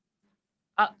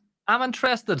 I'm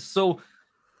interested. So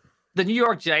the New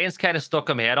York Giants kind of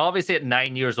stuck in my head. Obviously, at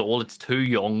 9 years old, it's too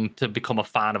young to become a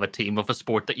fan of a team of a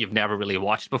sport that you've never really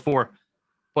watched before.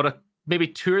 But maybe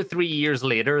 2 or 3 years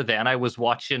later, then I was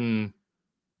watching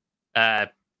a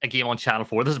game on Channel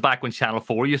 4. This is back when Channel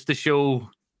 4 used to show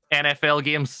NFL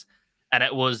games. And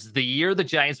it was the year the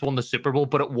Giants won the Super Bowl,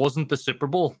 but it wasn't the Super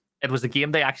Bowl. It was a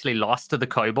game they actually lost to the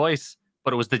Cowboys,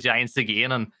 but it was the Giants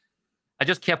again. And I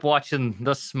just kept watching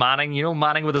this Manning,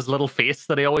 Manning with his little face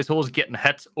that he always holds, getting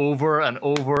hit over and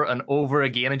over and over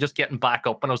again and just getting back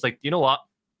up. And I was like, you know what?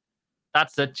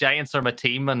 That's it. Giants are my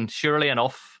team. And surely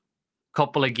enough, a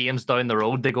couple of games down the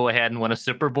road, they go ahead and win a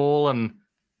Super Bowl. And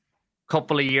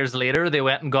couple of years later they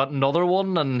went and got another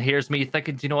one, and here's me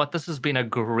thinking, you know what, this has been a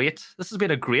great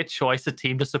choice of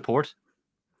team to support.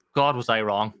 God, was I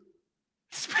wrong?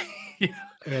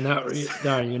 You're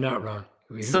not wrong.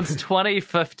 Since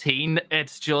 2015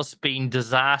 it's just been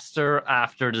disaster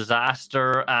after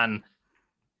disaster, and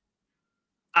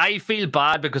I feel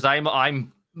bad because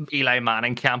I'm Eli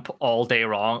Manning camp all day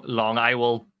long. I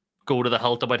will go to the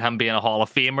hilt about him being a Hall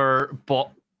of Famer,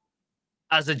 but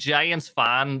as a Giants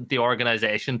fan, the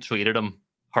organization treated him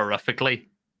horrifically.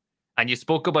 And you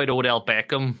spoke about Odell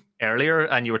Beckham earlier,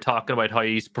 and you were talking about how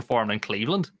he's performing in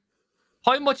Cleveland.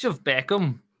 How much of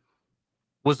Beckham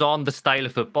was on the style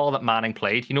of football that Manning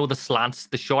played? You know, the slants,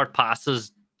 the short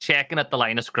passes, checking at the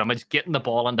line of scrimmage, getting the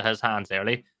ball into his hands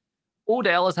early.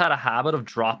 Odell has had a habit of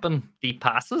dropping deep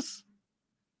passes.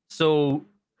 So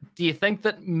do you think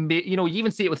that, you know, you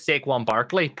even see it with Saquon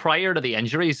Barkley prior to the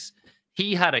injuries,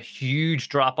 he had a huge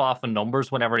drop off in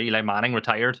numbers whenever Eli Manning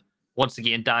retired. Once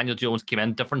again, Daniel Jones came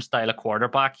in, different style of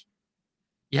quarterback.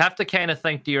 You have to kind of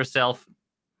think to yourself,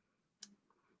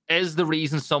 is the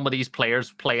reason some of these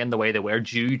players play in the way they were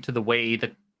due to the way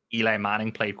that Eli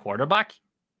Manning played quarterback?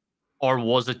 Or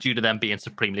was it due to them being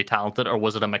supremely talented, or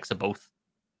was it a mix of both?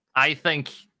 I think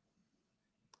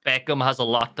Beckham has a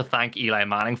lot to thank Eli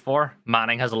Manning for.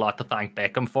 Manning has a lot to thank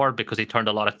Beckham for, because he turned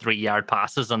a lot of 3-yard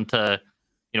passes into,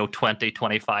 you know, 20,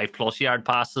 25 plus yard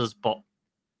passes. But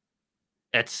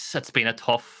it's been a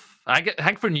tough, I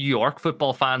think for New York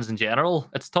football fans in general,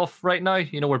 it's tough right now.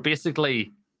 You know, we're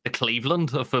basically the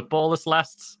Cleveland of football this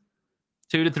last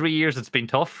 2 to 3 years. It's been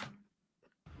tough.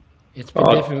 It's been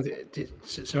difficult.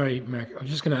 Sorry, Mark. I'm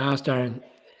just going to ask Darren.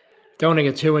 Don't want to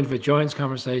get too into the Giants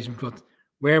conversation, but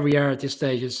where we are at this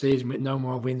stage of the season with no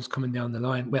more wins coming down the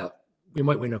line, well, we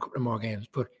might win a couple of more games,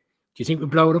 but do you think we'll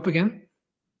blow it up again?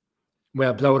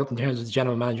 Well, blow it up in terms of the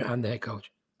general manager and the head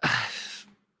coach.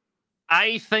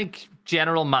 I think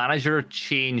general manager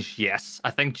change, yes. I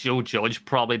think Joe Judge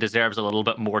probably deserves a little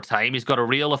bit more time. He's got a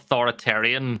real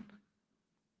authoritarian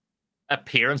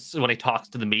appearance when he talks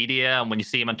to the media, and when you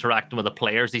see him interacting with the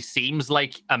players, he seems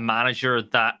like a manager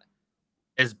that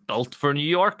is built for New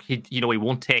York. He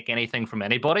won't take anything from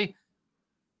anybody.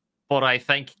 But I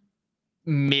think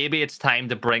maybe it's time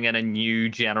to bring in a new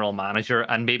general manager,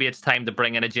 and maybe it's time to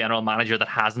bring in a general manager that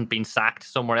hasn't been sacked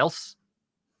somewhere else.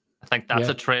 I think that's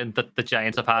a trend that the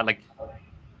Giants have had. Like,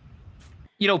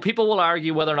 you know, people will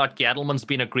argue whether or not Gettleman's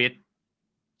been a great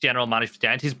general manager for the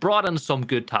Giants. He's brought in some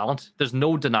good talent. There's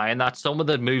no denying that. Some of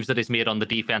the moves that he's made on the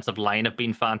defensive line have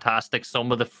been fantastic.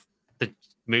 Some of the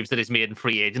moves that he's made in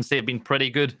free agency have been pretty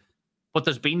good. But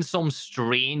there's been some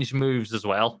strange moves as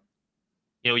well.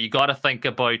 You know, you got to think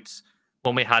about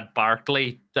when we had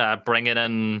Barkley bringing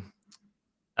in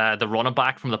the running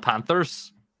back from the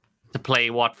Panthers to play,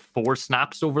 4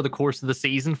 snaps over the course of the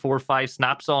season, 4 or 5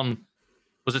 snaps on,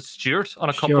 was it Stewart on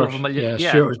a couple of them? Yeah,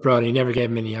 Stewart was brought in. He never gave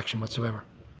him any action whatsoever.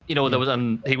 You know,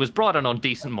 he was brought in on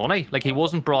decent money. Like, he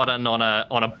wasn't brought in on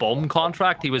a bum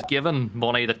contract. He was given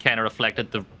money that kind of reflected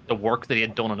the work that he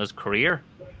had done in his career.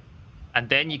 And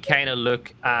then you kind of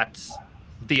look at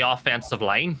the offensive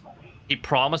line. He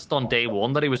promised on day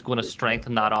one that he was going to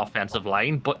strengthen that offensive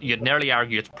line, but you'd nearly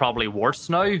argue it's probably worse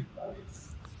now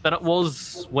than it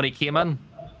was when he came in.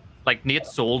 Like Nate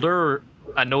Solder,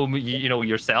 I know, you know,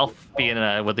 yourself being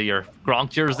with your Gronk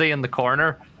jersey in the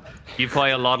corner, you've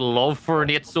probably a lot of love for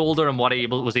Nate Solder and what he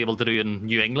was able to do in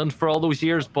New England for all those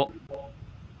years, but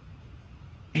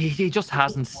he just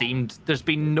hasn't seemed, there's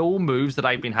been no moves that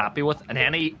I've been happy with, and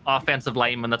any offensive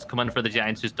lineman that's come in for the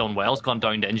Giants who's done well has gone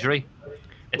down to injury.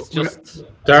 It's just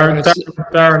Darren,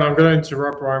 I'm going to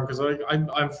interrupt Ryan, because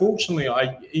unfortunately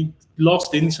I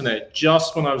lost internet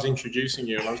just when I was introducing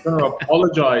you, and I was going to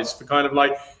apologize for kind of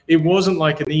like, it wasn't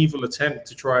like an evil attempt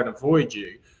to try and avoid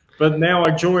you, but now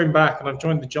I join back and I've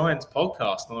joined the Giants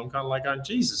podcast, and I'm kind of like, oh,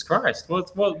 Jesus Christ,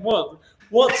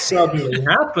 what suddenly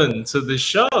happened to the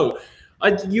show?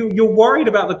 You're worried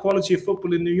about the quality of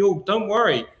football in New York. Don't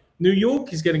worry, New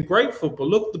York is getting great football.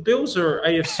 Look, the Bills are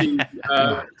AFC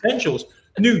potentials.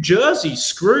 New Jersey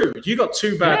screwed. You got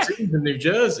 2 bad teams in New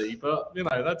Jersey, but you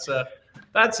know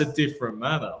that's a different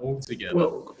matter altogether.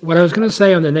 Well, what I was going to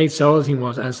say on the Nate Solder thing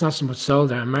was, and it's not so much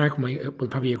Solder, and Mark will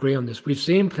probably agree on this. We've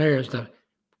seen players that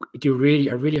are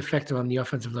really effective on the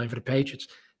offensive line for the Patriots.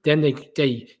 Then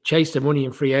they chase the money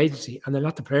in free agency, and they're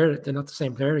not the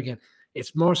same player again.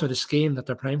 It's more so the scheme that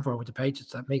they're playing for with the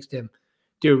Patriots that makes them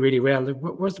do really well.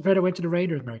 What's the player that went to the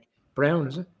Raiders, Mark? Brown,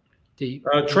 is it?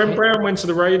 Trent Brown went to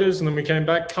the Raiders, and then we came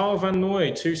back. Carl Van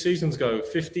Noy 2 seasons ago,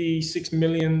 $56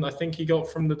 million, I think he got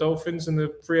from the Dolphins in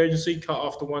the free agency, cut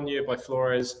after 1 year by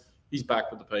Flores. He's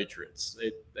back with the Patriots.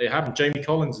 It happened. Jamie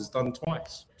Collins has done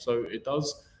twice, so it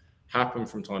does happen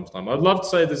from time to time. I'd love to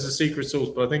say there's a secret sauce,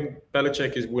 but I think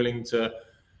Belichick is willing to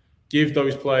give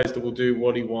those players that will do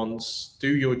what he wants, do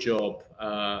your job,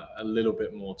 a little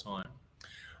bit more time.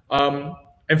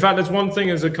 In fact, there's one thing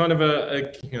as a kind of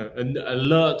an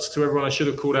alert to everyone I should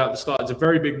have called out at the start. It's a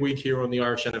very big week here on the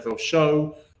Irish NFL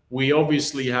show. We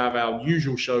obviously have our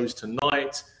usual shows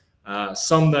tonight,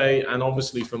 Sunday, and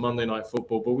obviously for Monday Night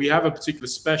Football. But we have a particular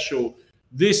special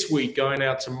this week going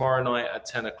out tomorrow night at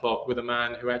 10 o'clock with a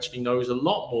man who actually knows a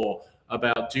lot more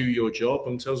about Do Your Job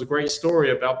and tells a great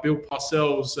story about Bill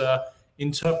Parcells'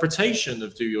 interpretation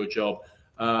of Do Your Job.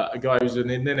 A guy who's an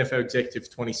NFL executive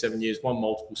for 27 years, won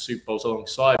multiple Super Bowls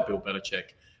alongside Bill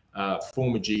Belichick,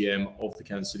 former GM of the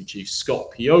Kansas City Chiefs.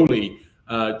 Scott Pioli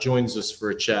joins us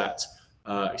for a chat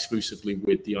exclusively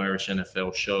with the Irish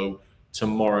NFL show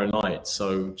tomorrow night.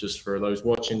 So just for those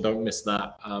watching, don't miss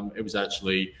that. It was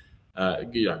actually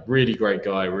really great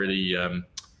guy, really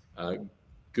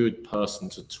good person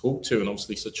to talk to, and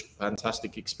obviously such a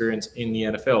fantastic experience in the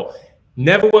NFL.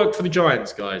 Never worked for the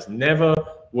Giants, guys. Never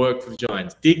worked for the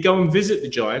Giants. Did go and visit the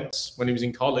Giants when he was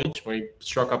in college, when he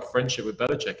struck up a friendship with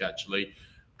Belichick, actually.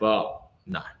 But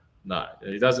no,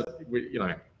 he doesn't.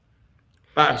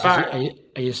 Are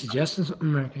you suggesting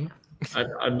something, Mark?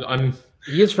 I'm.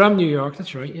 He is from New York.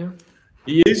 That's right. Yeah.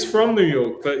 He is from New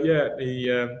York, but yeah,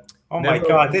 he. Oh my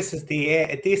God! This is the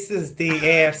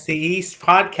AFC East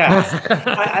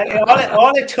podcast.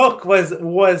 All it took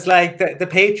was like the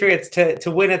Patriots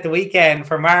to win at the weekend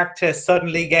for Mark to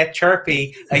suddenly get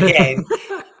chirpy again.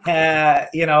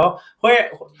 Where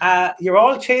you're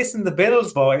all chasing the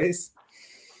Bills, boys.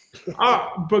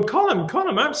 But Colin,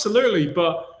 absolutely.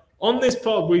 But on this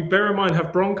pod, we bear in mind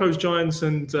have Broncos, Giants,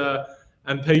 and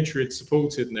Patriots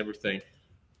supported and everything.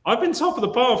 I've been top of the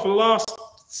pile for the last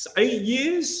 8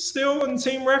 years still in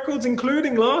team records,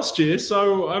 including last year.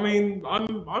 So I mean,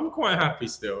 I'm quite happy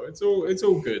still. It's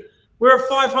all good. We're at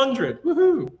 500.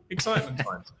 Woohoo! Excitement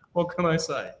times. What can I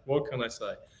say?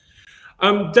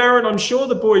 Darren, I'm sure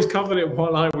the boys covered it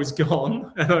while I was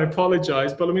gone, and I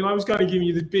apologize. But I mean, I was going to give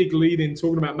you the big lead in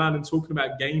talking about Madden, talking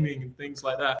about gaming and things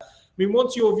like that. I mean,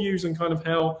 what's your views on kind of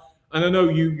how? And I know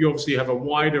you obviously have a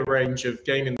wider range of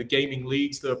gaming. The gaming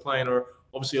leagues that are playing are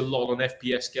obviously a lot on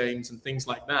FPS games and things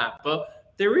like that.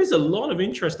 But there is a lot of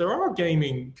interest. There are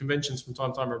gaming conventions from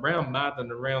time to time around Madden,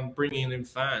 around bringing in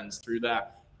fans through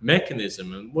that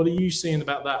mechanism. And what are you seeing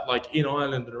about that, like in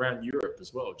Ireland and around Europe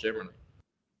as well, generally?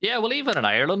 Yeah, well, even in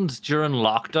Ireland, during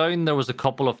lockdown, there was a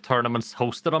couple of tournaments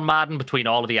hosted on Madden between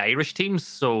all of the Irish teams.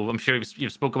 So I'm sure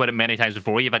you've spoken about it many times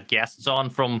before. You've had guests on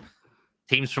from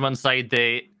teams from inside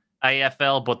the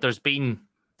AFL, but there's been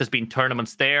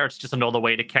tournaments there. It's just another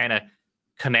way to kind of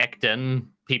connect in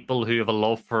people who have a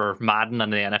love for Madden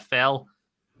and the NFL.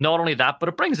 Not only that, but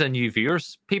it brings in new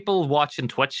viewers. People watching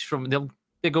Twitch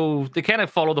they kind of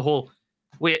follow the whole,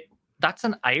 wait, that's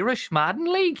an Irish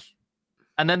Madden league?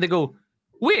 And then they go,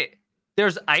 wait,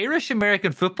 there's Irish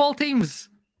American football teams?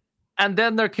 And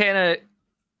then their kind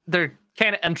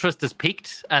of interest is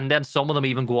piqued, and then some of them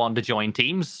even go on to join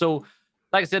teams. So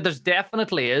like I said, there's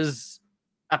definitely is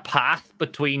a path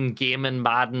between gaming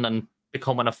Madden and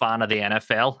becoming a fan of the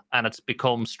NFL, and it's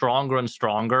become stronger and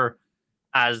stronger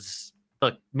as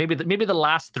maybe the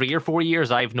last 3 or 4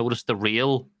 years. I've noticed the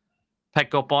real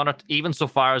pick up on it, even so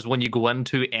far as when you go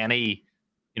into any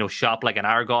shop like an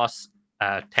Argos,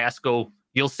 Tesco,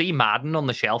 you'll see Madden on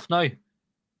the shelf now.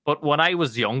 But when I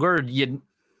was younger,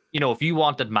 if you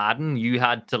wanted Madden, you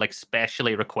had to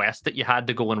specially request it. You had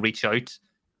to go and reach out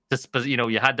to,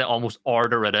 you had to almost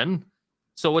order it in.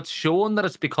 So it's shown that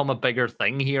it's become a bigger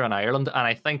thing here in Ireland, and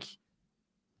I think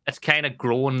it's kind of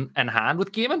grown in hand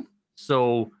with gaming.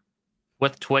 So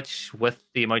with Twitch, with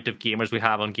the amount of gamers we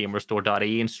have on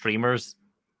Gamerstore.ie and streamers,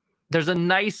 there's a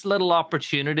nice little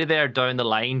opportunity there down the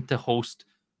line to host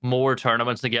more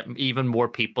tournaments, to get even more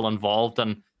people involved.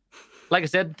 And like I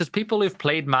said, there's people who've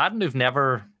played Madden who've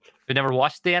never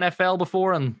watched the NFL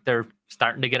before, and they're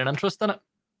starting to get an interest in it.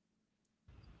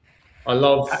 I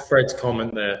love Fred's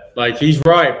comment there. He's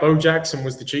right. Bo Jackson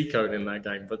was the cheat code in that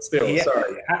game, but still, yeah,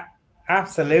 sorry.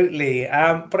 Absolutely.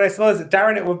 But I suppose,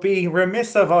 Darren, it would be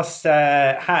remiss of us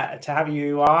to have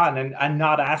you on and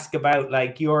not ask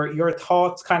about your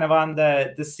thoughts kind of on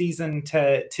the season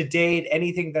to date,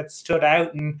 anything that stood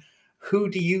out, and who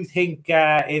do you think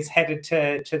is headed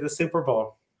to the Super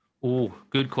Bowl? Oh,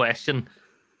 good question.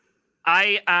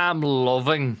 I am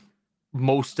loving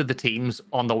most of the teams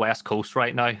on the West Coast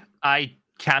right now. I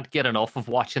can't get enough of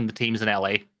watching the teams in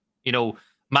LA.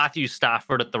 Matthew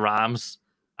Stafford at the Rams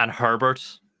and Herbert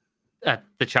at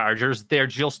the Chargers. They're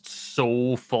just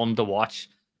so fun to watch.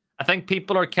 I think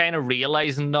people are kind of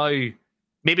realizing now,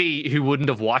 maybe who wouldn't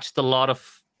have watched a lot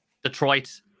of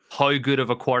Detroit, how good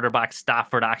of a quarterback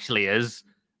Stafford actually is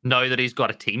now that he's got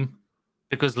a team.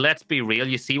 Because let's be real,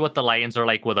 you see what the Lions are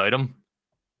like without him.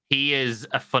 He is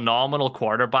a phenomenal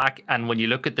quarterback, and when you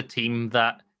look at the team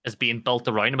that is being built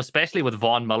around him, especially with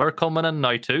Von Miller coming in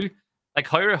now too,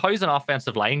 how's an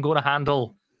offensive line going to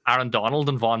handle Aaron Donald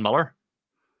and Von Miller?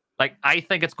 I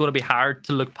think it's going to be hard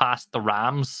to look past the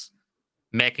Rams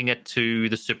making it to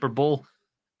the Super Bowl.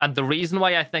 And the reason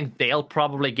why I think they'll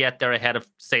probably get there ahead of,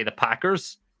 say, the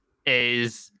Packers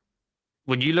is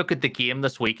when you look at the game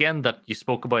this weekend that you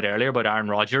spoke about earlier about Aaron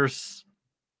Rodgers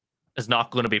is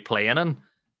not going to be playing in.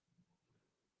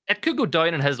 It could go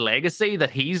down in his legacy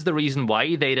that he's the reason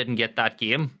why they didn't get that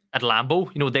game at Lambeau.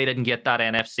 You know, they didn't get that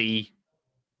NFC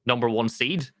 #1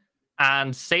 seed.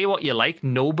 And say what you like,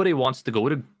 nobody wants to go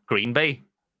to Green Bay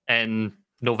in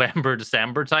November,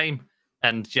 December time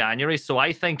and January. So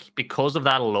I think because of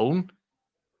that alone,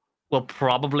 we'll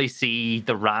probably see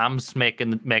the Rams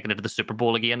making it to the Super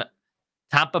Bowl again.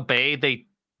 Tampa Bay, they,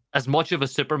 as much of a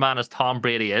Superman as Tom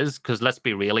Brady is, because let's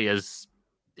be real, he is,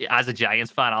 as a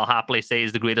Giants fan, I'll happily say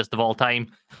he's the greatest of all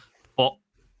time. But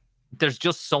there's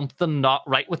just something not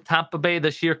right with Tampa Bay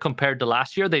this year compared to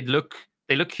last year. They look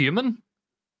human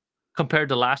compared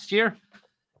to last year.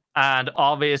 And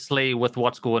obviously with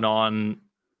what's going on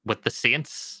with the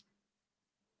Saints,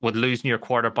 with losing your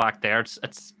quarterback there,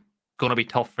 it's going to be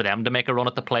tough for them to make a run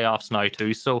at the playoffs now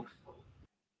too. So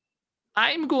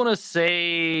I'm going to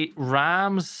say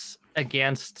Rams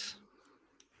against...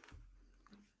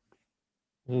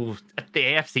 Ooh, the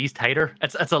AFC's tighter.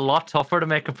 It's a lot tougher to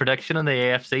make a prediction in the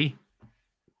AFC.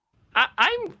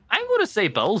 I'm going to say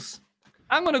Bills.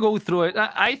 I'm going to go through it.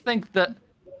 I think that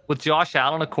with Josh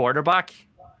Allen a quarterback,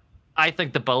 I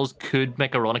think the Bills could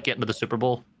make a run at getting to the Super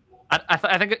Bowl.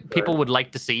 I think people would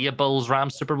like to see a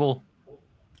Bills-Rams Super Bowl.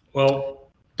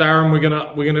 Well, Darren, we're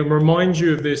gonna remind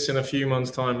you of this in a few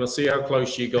months' time. We'll see how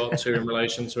close you got to in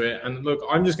relation to it. And look,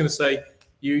 I'm just going to say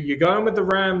you're going with the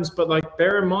Rams, but like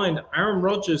bear in mind, Aaron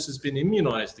Rodgers has been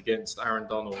immunized against Aaron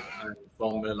Donald and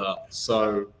Von Miller.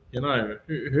 So you know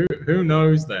who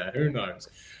knows there? Who knows?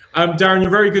 Darren, you're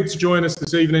very good to join us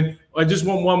this evening. I just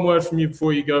want one word from you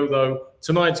before you go, though.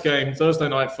 Tonight's game, Thursday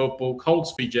Night Football,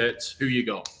 Colts v Jets. Who you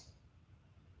got?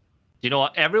 You know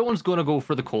what? Everyone's going to go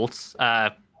for the Colts,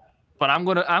 but I'm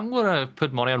gonna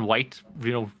put money on White.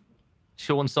 You know,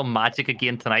 showing some magic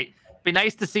again tonight. Be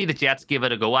nice to see the Jets give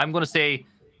it a go. I'm going to say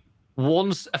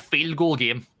one's a field goal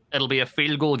game. It'll be a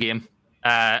field goal game,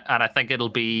 and I think it'll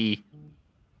be.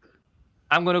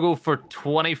 I'm going to go for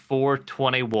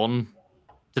 24-21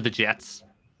 to the Jets.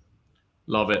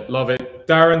 Love it.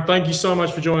 Darren, thank you so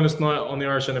much for joining us tonight on the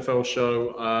Irish NFL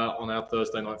show, on our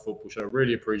Thursday Night Football show.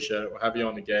 Really appreciate it. We'll have you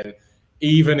on again.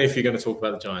 Even if you're going to talk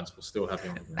about the Giants, we'll still have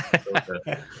you on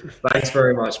again. Thanks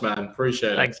very much, man.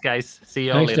 Appreciate it. Thanks, guys. See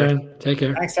you all later. Darren. Take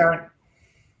care. Thanks, Darren.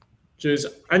 Cheers.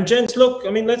 And gents, look, I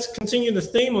mean, let's continue the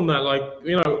theme on that. Like,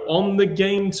 you know, on the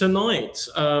game tonight.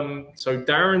 So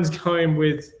Darren's going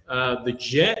with the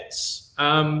Jets.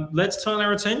 Let's turn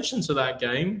our attention to that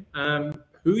game.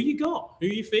 Who you got? Who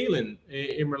you feeling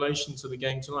in relation to the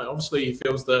game tonight? Obviously, he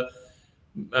feels that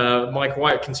Mike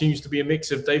White continues to be a mix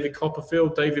of David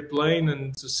Copperfield, David Blaine,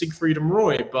 and Siegfried and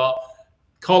Roy. But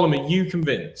Colin, are you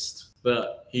convinced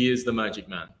that he is the Magic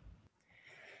Man?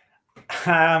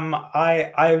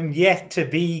 I'm yet to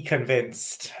be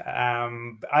convinced.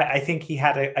 I think he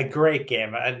had a great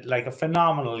game, like a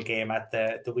phenomenal game at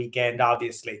the weekend,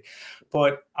 obviously.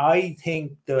 But I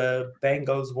think the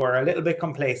Bengals were a little bit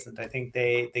complacent. I think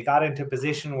they got into a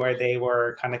position where they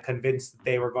were kind of convinced that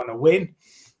they were going to win,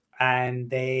 and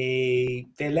they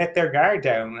let their guard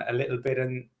down a little bit.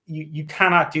 And you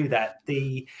cannot do that.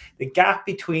 The gap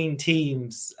between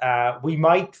teams, we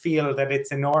might feel that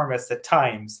it's enormous at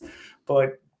times,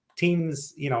 but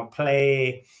teams, you know,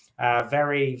 play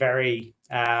very, very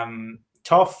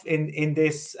tough in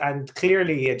this, and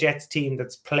clearly a Jets team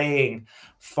that's playing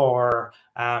for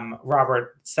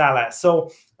Robert Saleh.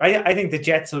 So I think the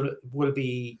Jets will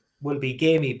be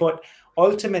gamey, but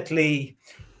ultimately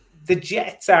the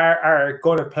Jets are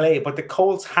going to play, but the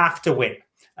Colts have to win.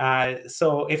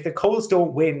 So if the Colts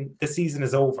don't win, the season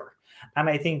is over. And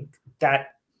I think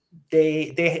that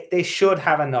they should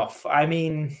have enough. I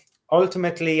mean,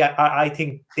 ultimately, I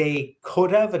think they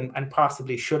could have and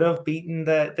possibly should have beaten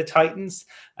the Titans.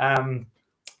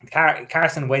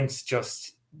 Carson Wentz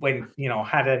just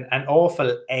had an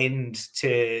awful end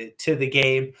to the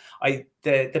game.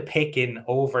 The pick in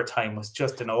overtime was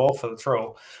just an awful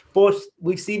throw. But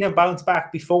we've seen him bounce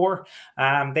back before.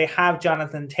 They have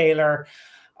Jonathan Taylor.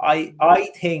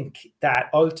 I think that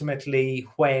ultimately,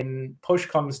 when push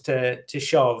comes to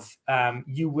shove,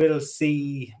 you will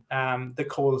see the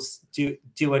Colts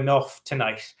do enough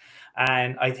tonight.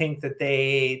 And I think that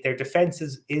their defense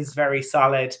is very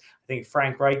solid. I think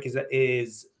Frank Reich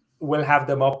will have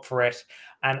them up for it.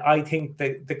 And I think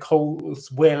the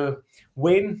Colts will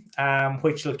win,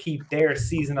 which will keep their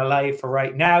season alive for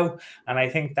right now. And I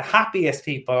think the happiest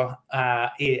people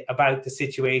about the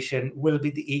situation will be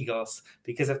the Eagles,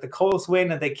 because if the Colts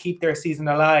win and they keep their season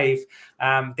alive,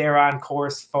 they're on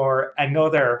course for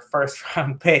another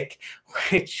first-round pick,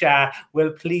 which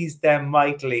will please them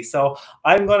mightily. So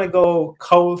I'm going to go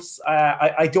Colts.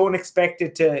 I don't expect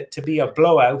it to be a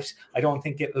blowout. I don't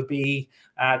think it'll be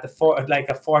a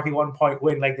 41-point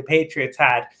win like the Patriots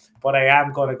had, but I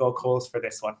am going to go Colts for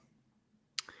this one.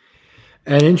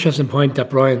 An interesting point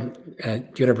that Brian,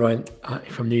 the other Brian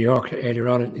from New York earlier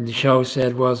on in the show,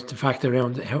 said was the fact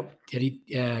around how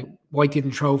White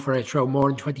didn't throw more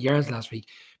than 20 yards last week.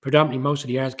 Predominantly, most of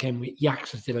the yards came with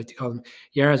yaks, as they like to call them,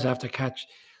 yards after catch.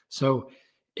 So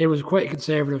it was quite a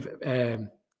conservative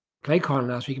play calling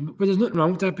last week. But there's nothing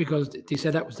wrong with that, because they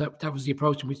said that was the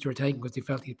approach in which they were taking, because they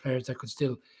felt the players that could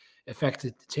still affect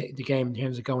the game in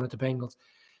terms of going at the Bengals.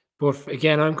 But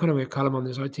again, I'm kind of with Colin on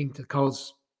this. I think the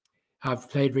Colts have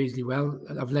played reasonably well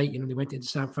of late. They went into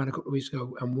San Fran a couple of weeks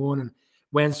ago and won, and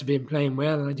Wentz has been playing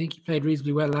well, and I think he played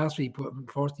reasonably well last week. But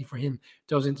unfortunately for him,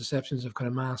 those interceptions have kind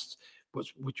of masked,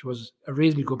 which was a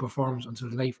reasonably good performance until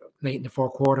late in the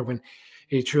fourth quarter when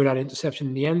he threw that interception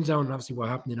in the end zone. And obviously, what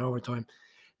happened in overtime.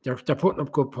 They're putting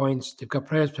up good points. They've got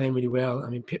players playing really well. I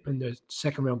mean, Pittman, the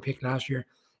second-round pick last year,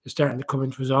 is starting to come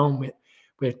into his own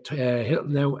with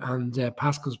Hilton now, and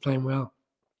Pascal's playing well.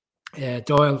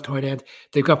 Doyle, tight end.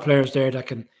 They've got players there that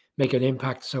can make an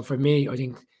impact. So for me, I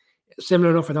think similar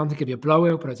enough. I don't think it'll be a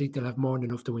blowout, but I think they'll have more than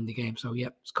enough to win the game. So yeah,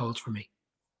 it's Colts for me.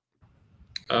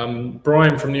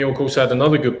 Brian from New York also had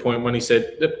another good point when he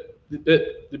said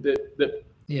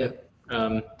yeah.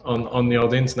 On the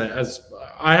old internet, as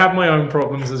I have my own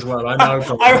problems as well. I know.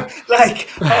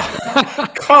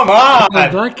 Come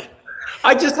on.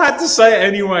 I just had to say it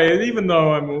anyway, and even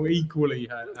though I'm equally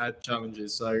had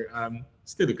challenges, so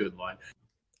still a good line.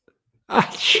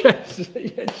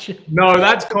 No,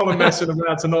 that's Colin messing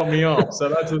about to knock me off. So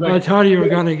that's. I thought you were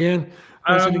gone again.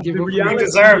 You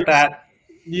deserve that.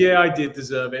 Yeah, I did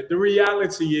deserve it. The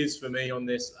reality is for me on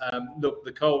this. Look,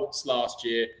 the Colts last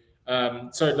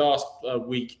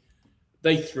week,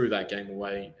 they threw that game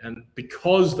away, and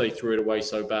because they threw it away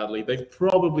so badly, they've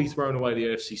probably thrown away the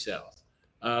AFC South.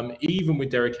 Even with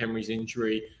Derrick Henry's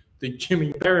injury,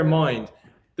 bear in mind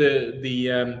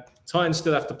the Titans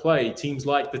still have to play teams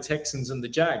like the Texans and the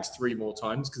Jags 3 more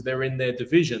times because they're in their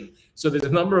division. So there's a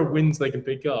number of wins they can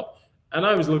pick up. And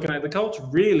I was looking at the Colts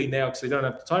really now, because they don't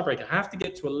have the tiebreaker, have to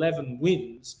get to 11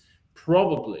 wins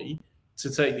probably to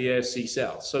take the AFC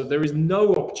South. So there is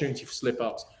no opportunity for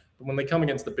slip-ups. But when they come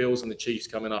against the Bills and the Chiefs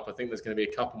coming up, I think there's going to be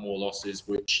a couple more losses,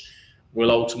 which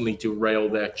will ultimately derail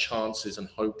their chances and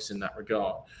hopes in that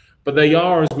regard. But they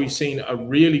are, as we've seen, a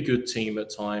really good team at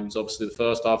times. Obviously, the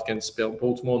first half against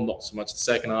Baltimore, not so much the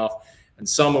second half, and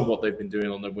some of what they've been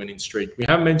doing on their winning streak. We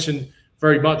haven't mentioned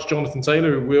very much Jonathan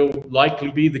Taylor, who will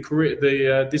likely be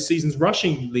this season's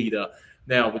rushing leader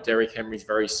now with Derrick Henry's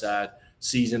very sad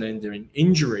season-ending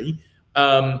injury.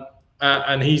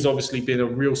 And he's obviously been a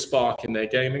real spark in their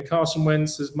game. And Carson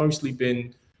Wentz has mostly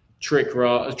been treat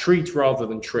rather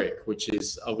than trick, which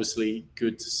is obviously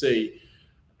good to see.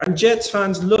 And Jets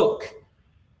fans, look,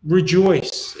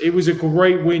 rejoice. It was a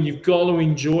great win. You've got to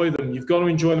enjoy them. You've got to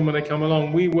enjoy them when they come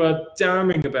along. We were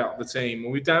damning about the team.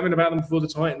 We were damning about them before the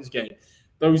Titans game.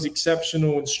 Those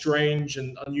exceptional and strange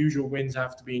and unusual wins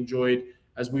have to be enjoyed,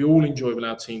 as we all enjoy when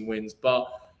our team wins. But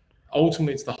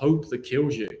ultimately, it's the hope that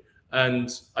kills you. And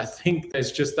I think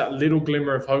there's just that little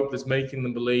glimmer of hope that's making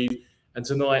them believe. And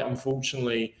tonight,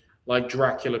 unfortunately, like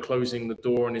Dracula closing the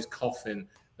door in his coffin,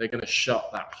 they're going to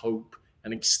shut that hope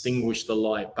and extinguish the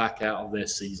light back out of their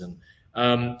season.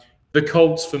 The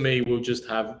Colts, for me, will just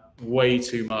have way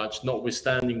too much,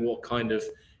 notwithstanding what kind of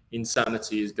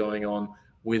insanity is going on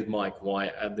with Mike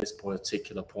White at this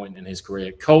particular point in his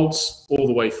career. Colts, all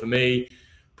the way for me.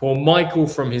 Poor Michael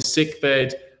from his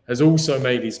sickbed has also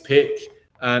made his pick,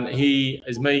 and he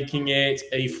is making it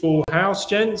a full house,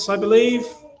 gents, I believe.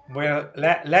 Well,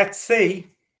 let's see.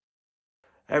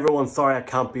 Everyone, sorry I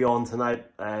can't be on tonight.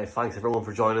 Thanks everyone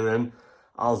for joining in.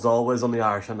 As always on the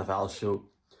Irish NFL show.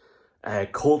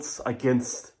 Colts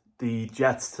against the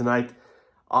Jets tonight.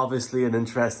 Obviously an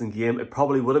interesting game. It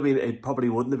probably wouldn't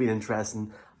have been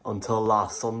interesting until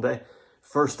last Sunday.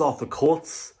 First off, the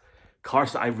Colts.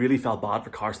 I really felt bad for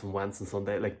Carson Wentz on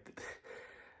Sunday.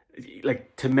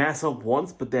 Like to mess up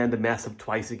once, but then to mess up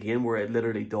twice again, where it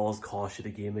literally does cost you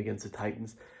the game against the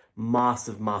Titans.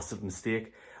 Massive, massive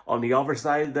mistake. On the other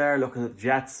side there, looking at the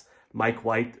Jets, Mike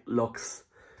White looks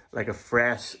like a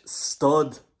fresh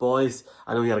stud, boys.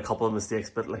 I know he had a couple of mistakes,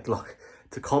 but look,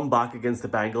 to come back against the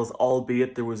Bengals,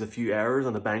 albeit there was a few errors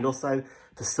on the Bengals side,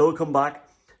 to still come back,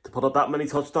 to put up that many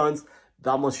touchdowns,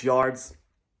 that much yards.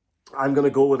 I'm going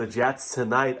to go with the Jets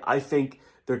tonight. I think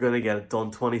they're going to get it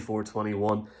done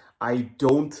 24-21. I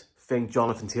don't think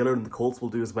Jonathan Taylor and the Colts will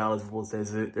do as well as everyone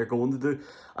says they're going to do.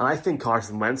 And I think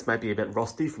Carson Wentz might be a bit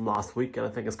rusty from last week, and I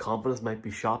think his confidence might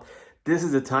be shot. This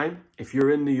is the time, if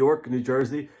you're in New York, New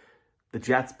Jersey, the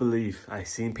Jets believe. I've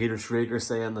seen Peter Schrager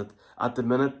saying that at the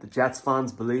minute, the Jets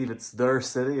fans believe it's their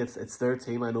city, it's their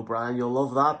team. I know, Brian, you'll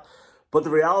love that. But the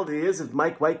reality is, if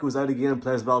Mike White goes out again and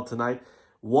plays well tonight,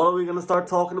 what are we going to start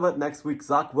talking about next week?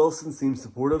 Zach Wilson seems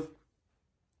supportive.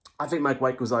 I think Mike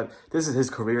White goes out. This is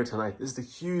his career tonight. This is a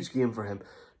huge game for him.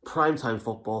 Primetime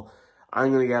football.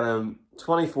 I'm going to get him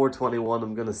 24-21.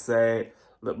 I'm going to say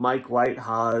that Mike White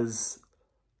has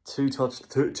two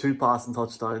passing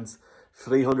touchdowns,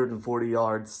 340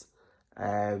 yards,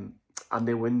 and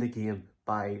they win the game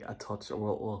by a touch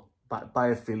or by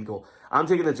a field goal. I'm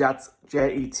taking the Jets,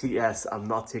 Jets. I'm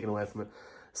not taking away from it.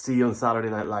 See you on Saturday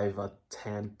Night Live at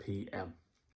 10 p.m.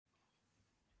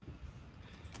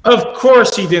 Of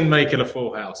course he didn't make it a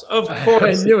full house. Of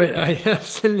course. I knew it. I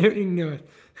absolutely knew it.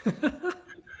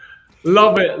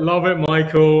 Love it,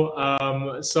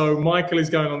 Michael. So Michael is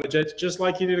going on the Jets, just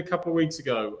like he did a couple of weeks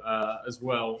ago as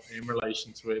well, in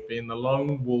relation to it being the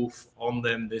lone wolf on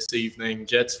them this evening.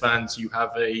 Jets fans, you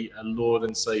have a Lord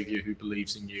and Savior who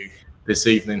believes in you this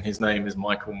evening. His name is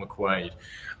Michael McQuaid.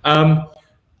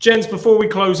 Gents, before we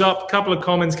close up, a couple of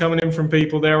comments coming in from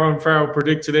people there. Owen Farrell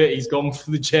predicted it. He's gone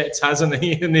for the Jets, hasn't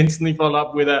he? And instantly followed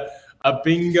up with a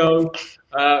bingo.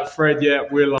 Fred, yeah,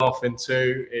 we're laughing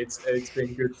too. It's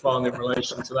been good fun in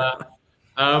relation to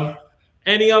that.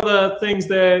 Any other things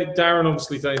there? Darren,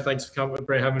 obviously, thanks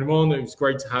for having him on. It was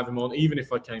great to have him on, even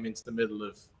if I came into the middle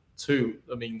of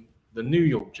the New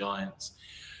York Giants.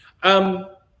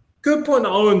 Good point that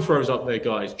Owen throws up there,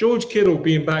 guys. George Kittle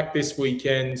being back this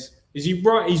weekend. Is he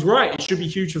right? He's right. It should be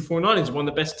huge for 49ers. One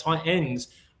of the best tight ends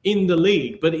in the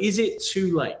league. But is it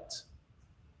too late?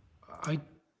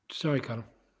 Sorry, Colin.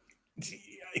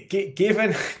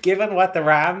 Given what the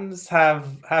Rams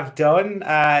have done,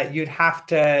 you'd have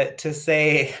to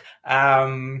say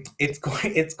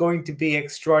it's going to be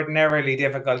extraordinarily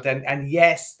difficult. And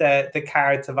yes, the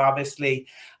Cards have obviously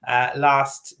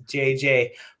lost JJ,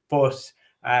 but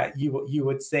you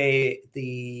would say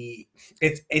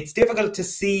it's difficult to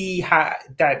see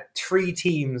that three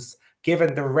teams,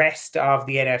 given the rest of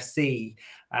the NFC,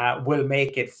 will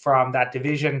make it from that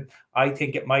division. I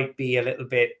think it might be a little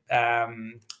bit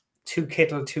too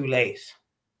Kittle too late.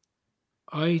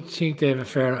 I think they have a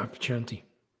fair opportunity.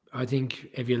 I think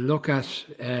if you look at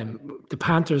the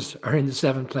Panthers are in the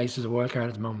 7th place as a wild card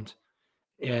at the moment.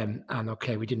 And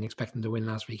okay, we didn't expect them to win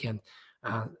last weekend.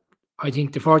 I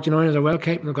think the 49ers are well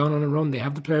capable of going on a run. They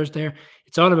have the players there.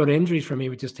 It's all about injuries for me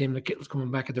with this team. The Kittle's coming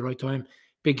back at the right time.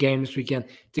 Big game this weekend.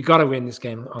 They got to win this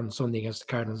game on Sunday against the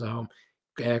Cardinals at home.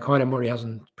 Kyler Murray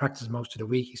hasn't practiced most of the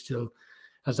week. He still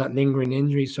has that lingering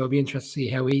injury, so it'll be interesting to see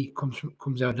how he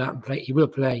comes out of that and play. He will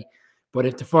play, but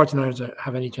if the 49ers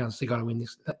have any chance, they got to win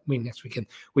next weekend.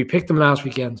 We picked them last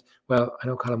weekend. Well, I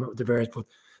don't call them with the Bears, but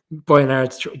by and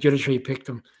large, the other three picked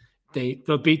them.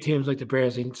 They'll beat teams like the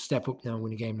Bears. They need to step up now and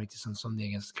win a game like this on Sunday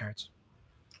against the Cards.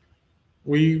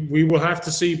 We will have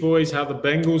to see, boys, how the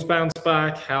Bengals bounce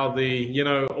back, how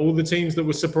all the teams that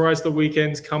were surprised the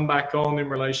weekends come back on in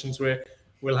relation to it.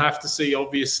 We'll have to see,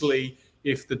 obviously,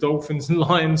 if the Dolphins and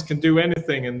Lions can do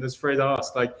anything. And as Fred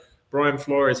asked, like Brian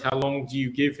Flores, how long do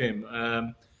you give him?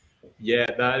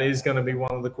 That is going to be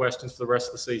one of the questions for the rest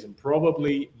of the season.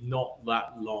 Probably not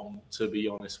that long, to be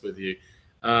honest with you.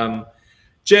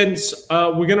 Gents,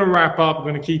 we're going to wrap up.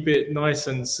 We're going to keep it nice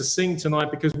and succinct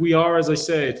tonight because we are, as I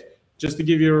said, just to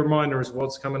give you a reminder as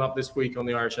what's coming up this week on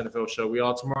the Irish NFL show. We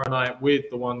are tomorrow night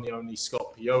with the one, the only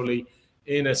Scott Pioli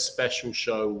in a special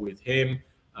show with him,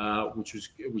 which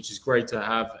is great to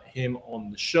have him on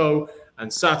the show.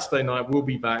 And Saturday night we'll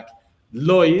be back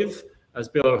live, as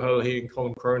Bill O'Hurley and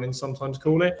Colin Cronin sometimes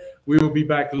call it. We will be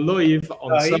back live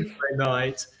on Sunday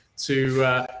night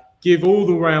to give all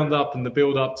the roundup and the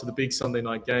build up to the big Sunday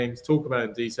night games, talk about it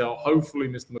in detail. Hopefully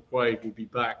Mr. McQuaid will be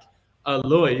back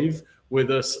alive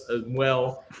with us as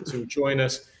well to join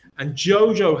us. And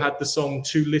Jojo had the song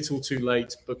Too Little Too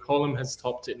Late, but Colin has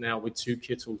topped it now with Too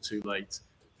Kittle Too Late.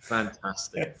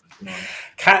 Fantastic.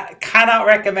 Cannot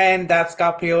recommend that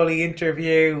Scott Pioli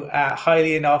interview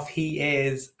highly enough.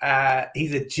 He's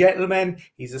a gentleman,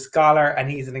 he's a scholar, and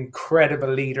he's an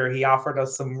incredible leader. He offered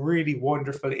us some really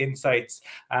wonderful insights,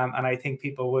 and I think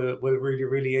people will really,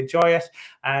 really enjoy it.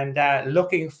 And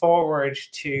looking forward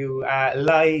to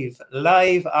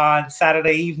live on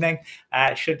Saturday evening.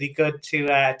 Should be good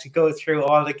to go through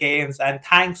all the games. And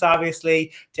thanks,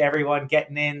 obviously, to everyone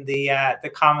getting in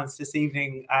the comments this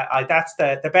evening. That's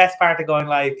the best part of going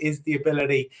live, is the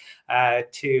ability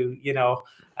to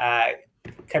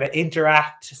kind of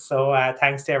interact. So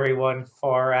thanks to everyone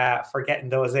for getting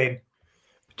those in.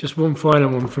 Just one final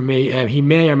one for me. He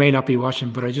may or may not be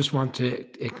watching, but I just want to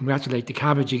congratulate the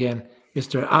Cabbage again,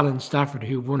 Mr. Alan Stafford,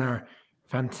 who won our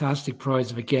fantastic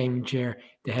prize of a gaming chair,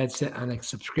 the headset, and a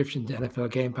subscription to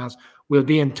NFL Game Pass. We'll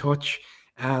be in touch,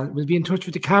 and we'll be in touch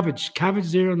with the Cabbage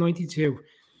 092.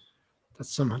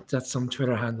 That's some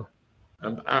Twitter handle.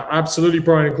 Absolutely,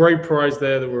 Brian. A great prize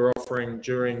there that we're offering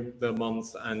during the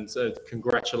month, and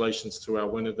congratulations to our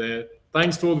winner there.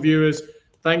 Thanks to all the viewers.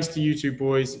 Thanks to you two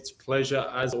boys. It's a pleasure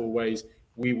as always.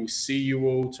 We will see you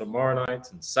all tomorrow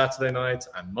night and Saturday night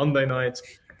and Monday night.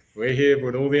 We're here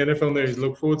with all the NFL news.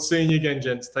 Look forward to seeing you again,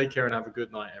 gents. Take care and have a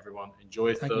good night, everyone.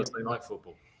 Enjoy Thursday night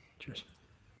football. Cheers.